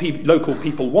or not local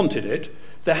people wanted it,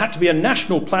 there had to be a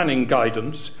national planning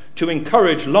guidance to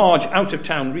encourage large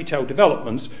out-of-town retail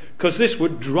developments, because this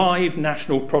would drive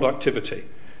national productivity.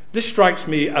 This strikes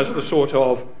me as the sort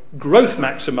of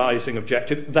growth-maximising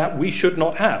objective that we should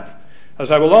not have.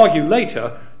 As I will argue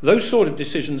later, those sort of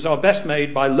decisions are best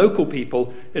made by local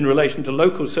people in relation to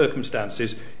local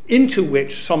circumstances, into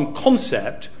which some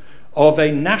concept of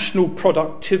a national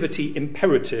productivity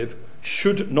imperative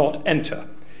should not enter.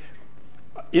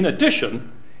 In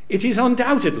addition, it is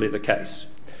undoubtedly the case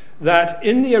that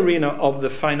in the arena of the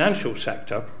financial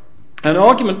sector, an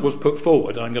argument was put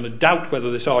forward, and I'm going to doubt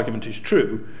whether this argument is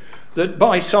true, that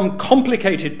by some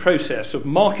complicated process of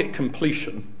market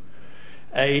completion,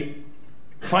 a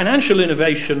financial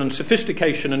innovation and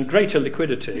sophistication and greater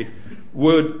liquidity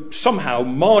would somehow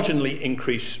marginally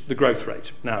increase the growth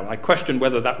rate. Now, I question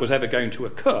whether that was ever going to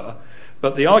occur,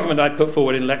 but the argument I put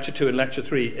forward in Lecture 2 and Lecture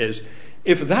 3 is,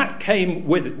 if that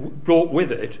brought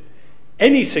with it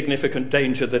any significant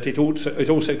danger that it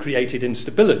also created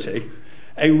instability,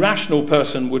 a rational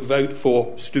person would vote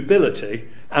for stability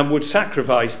and would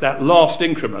sacrifice that last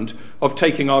increment of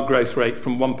taking our growth rate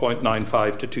from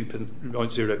 1.95 to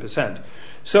 2.0%.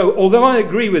 So although I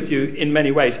agree with you in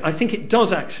many ways, I think it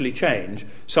does actually change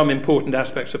some important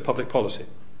aspects of public policy.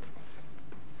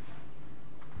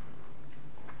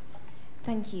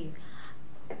 Thank you.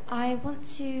 I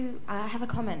have a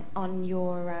comment on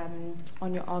your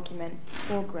argument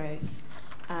for growth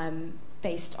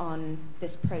based on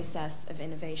this process of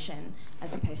innovation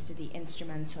as opposed to the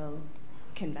instrumental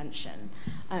convention.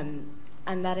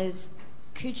 And that is,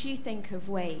 could you think of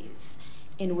ways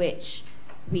in which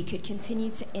we could continue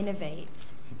to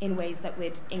innovate in ways that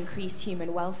would increase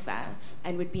human welfare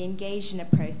and would be engaged in a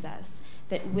process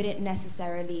that wouldn't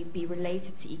necessarily be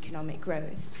related to economic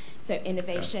growth? So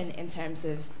innovation in terms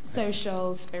of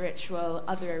social, spiritual,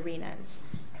 other arenas.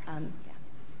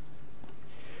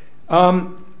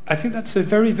 I think that's a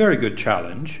very, very good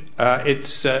challenge.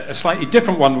 It's a slightly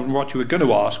different one from what you were going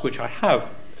to ask, which I have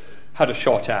had a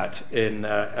shot at in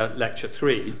Lecture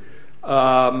 3.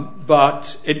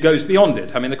 But it goes beyond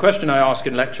it. I mean, the question I ask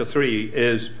in Lecture 3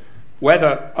 is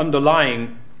whether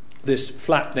underlying this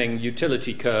flattening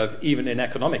utility curve, even in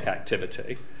economic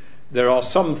activity, there are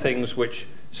some things which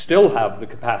still have the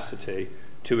capacity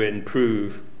to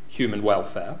improve human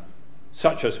welfare,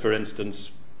 such as, for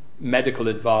instance, medical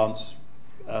advance,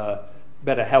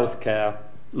 better health care,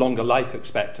 longer life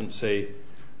expectancy,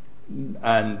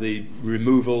 and the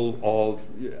removal of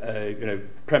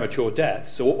premature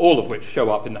deaths, all of which show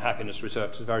up in the happiness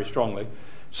research very strongly.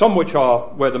 Some which are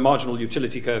where the marginal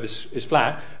utility curve is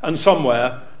flat, and some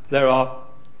where there are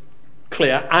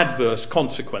clear adverse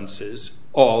consequences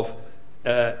of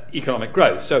economic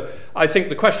growth. So I think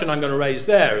the question I'm going to raise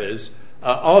there is,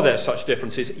 are there such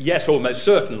differences? Yes, almost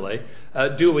certainly.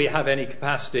 Do we have any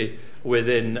capacity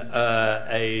within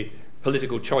a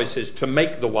political choices to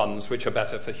make the ones which are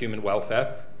better for human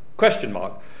welfare? Question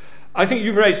mark. I think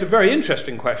you've raised a very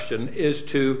interesting question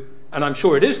and I'm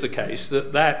sure it is the case,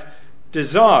 that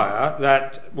desire,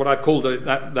 that what I've called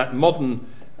that modern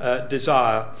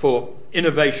desire for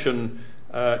innovation,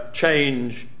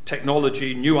 change,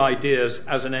 technology, new ideas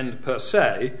as an end per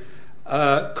se,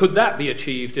 could that be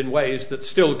achieved in ways that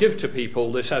still give to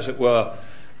people this, as it were,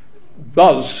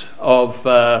 buzz of,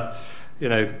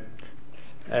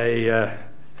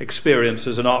 experience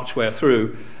as an archway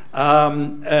through,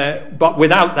 but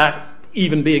without that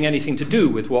even being anything to do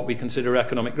with what we consider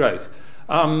economic growth?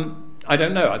 I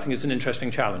don't know. I think it's an interesting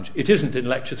challenge. It isn't in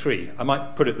Lecture 3. I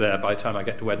might put it there by the time I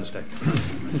get to Wednesday.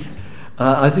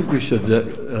 I think we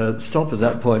should stop at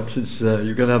that point, since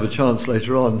you're going to have a chance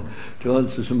later on to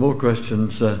answer some more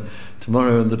questions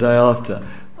tomorrow and the day after.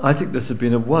 I think this has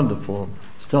been a wonderful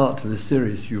start to this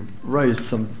series. You've raised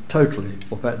some totally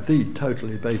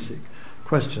basic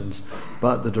questions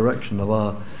about the direction of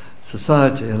our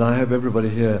society, and I hope everybody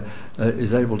here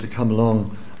is able to come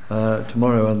along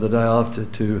tomorrow and the day after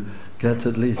to get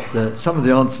at least some of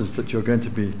the answers that you're going to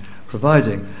be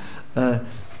providing.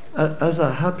 As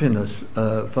a happiness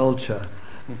vulture,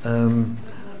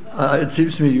 it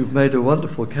seems to me you've made a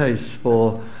wonderful case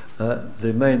for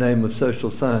the main aim of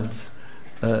social science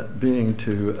being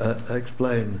to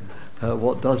explain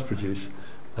what does produce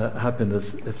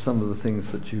happiness if some of the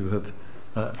things that you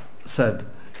have said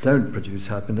don't produce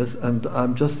happiness. And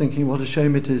I'm just thinking what a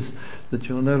shame it is that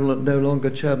you're no longer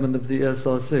chairman of the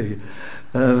SRC.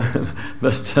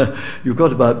 But you've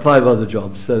got about 5 other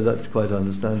jobs, so that's quite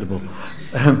understandable.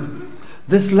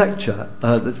 This lecture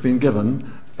that's been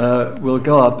given will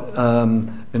go up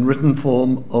in written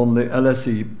form on the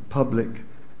LSE public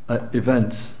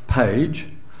events page,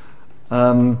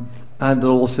 and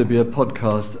there'll also be a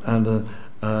podcast and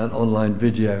an online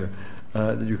video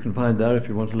that you can find there if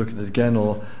you want to look at it again,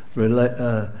 or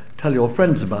tell your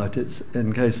friends about it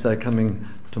in case they're coming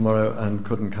tomorrow and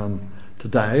couldn't come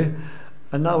today.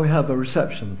 And now we have a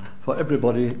reception for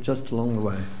everybody just along the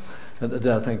way. And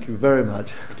Adele, thank you very much.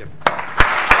 Thank you.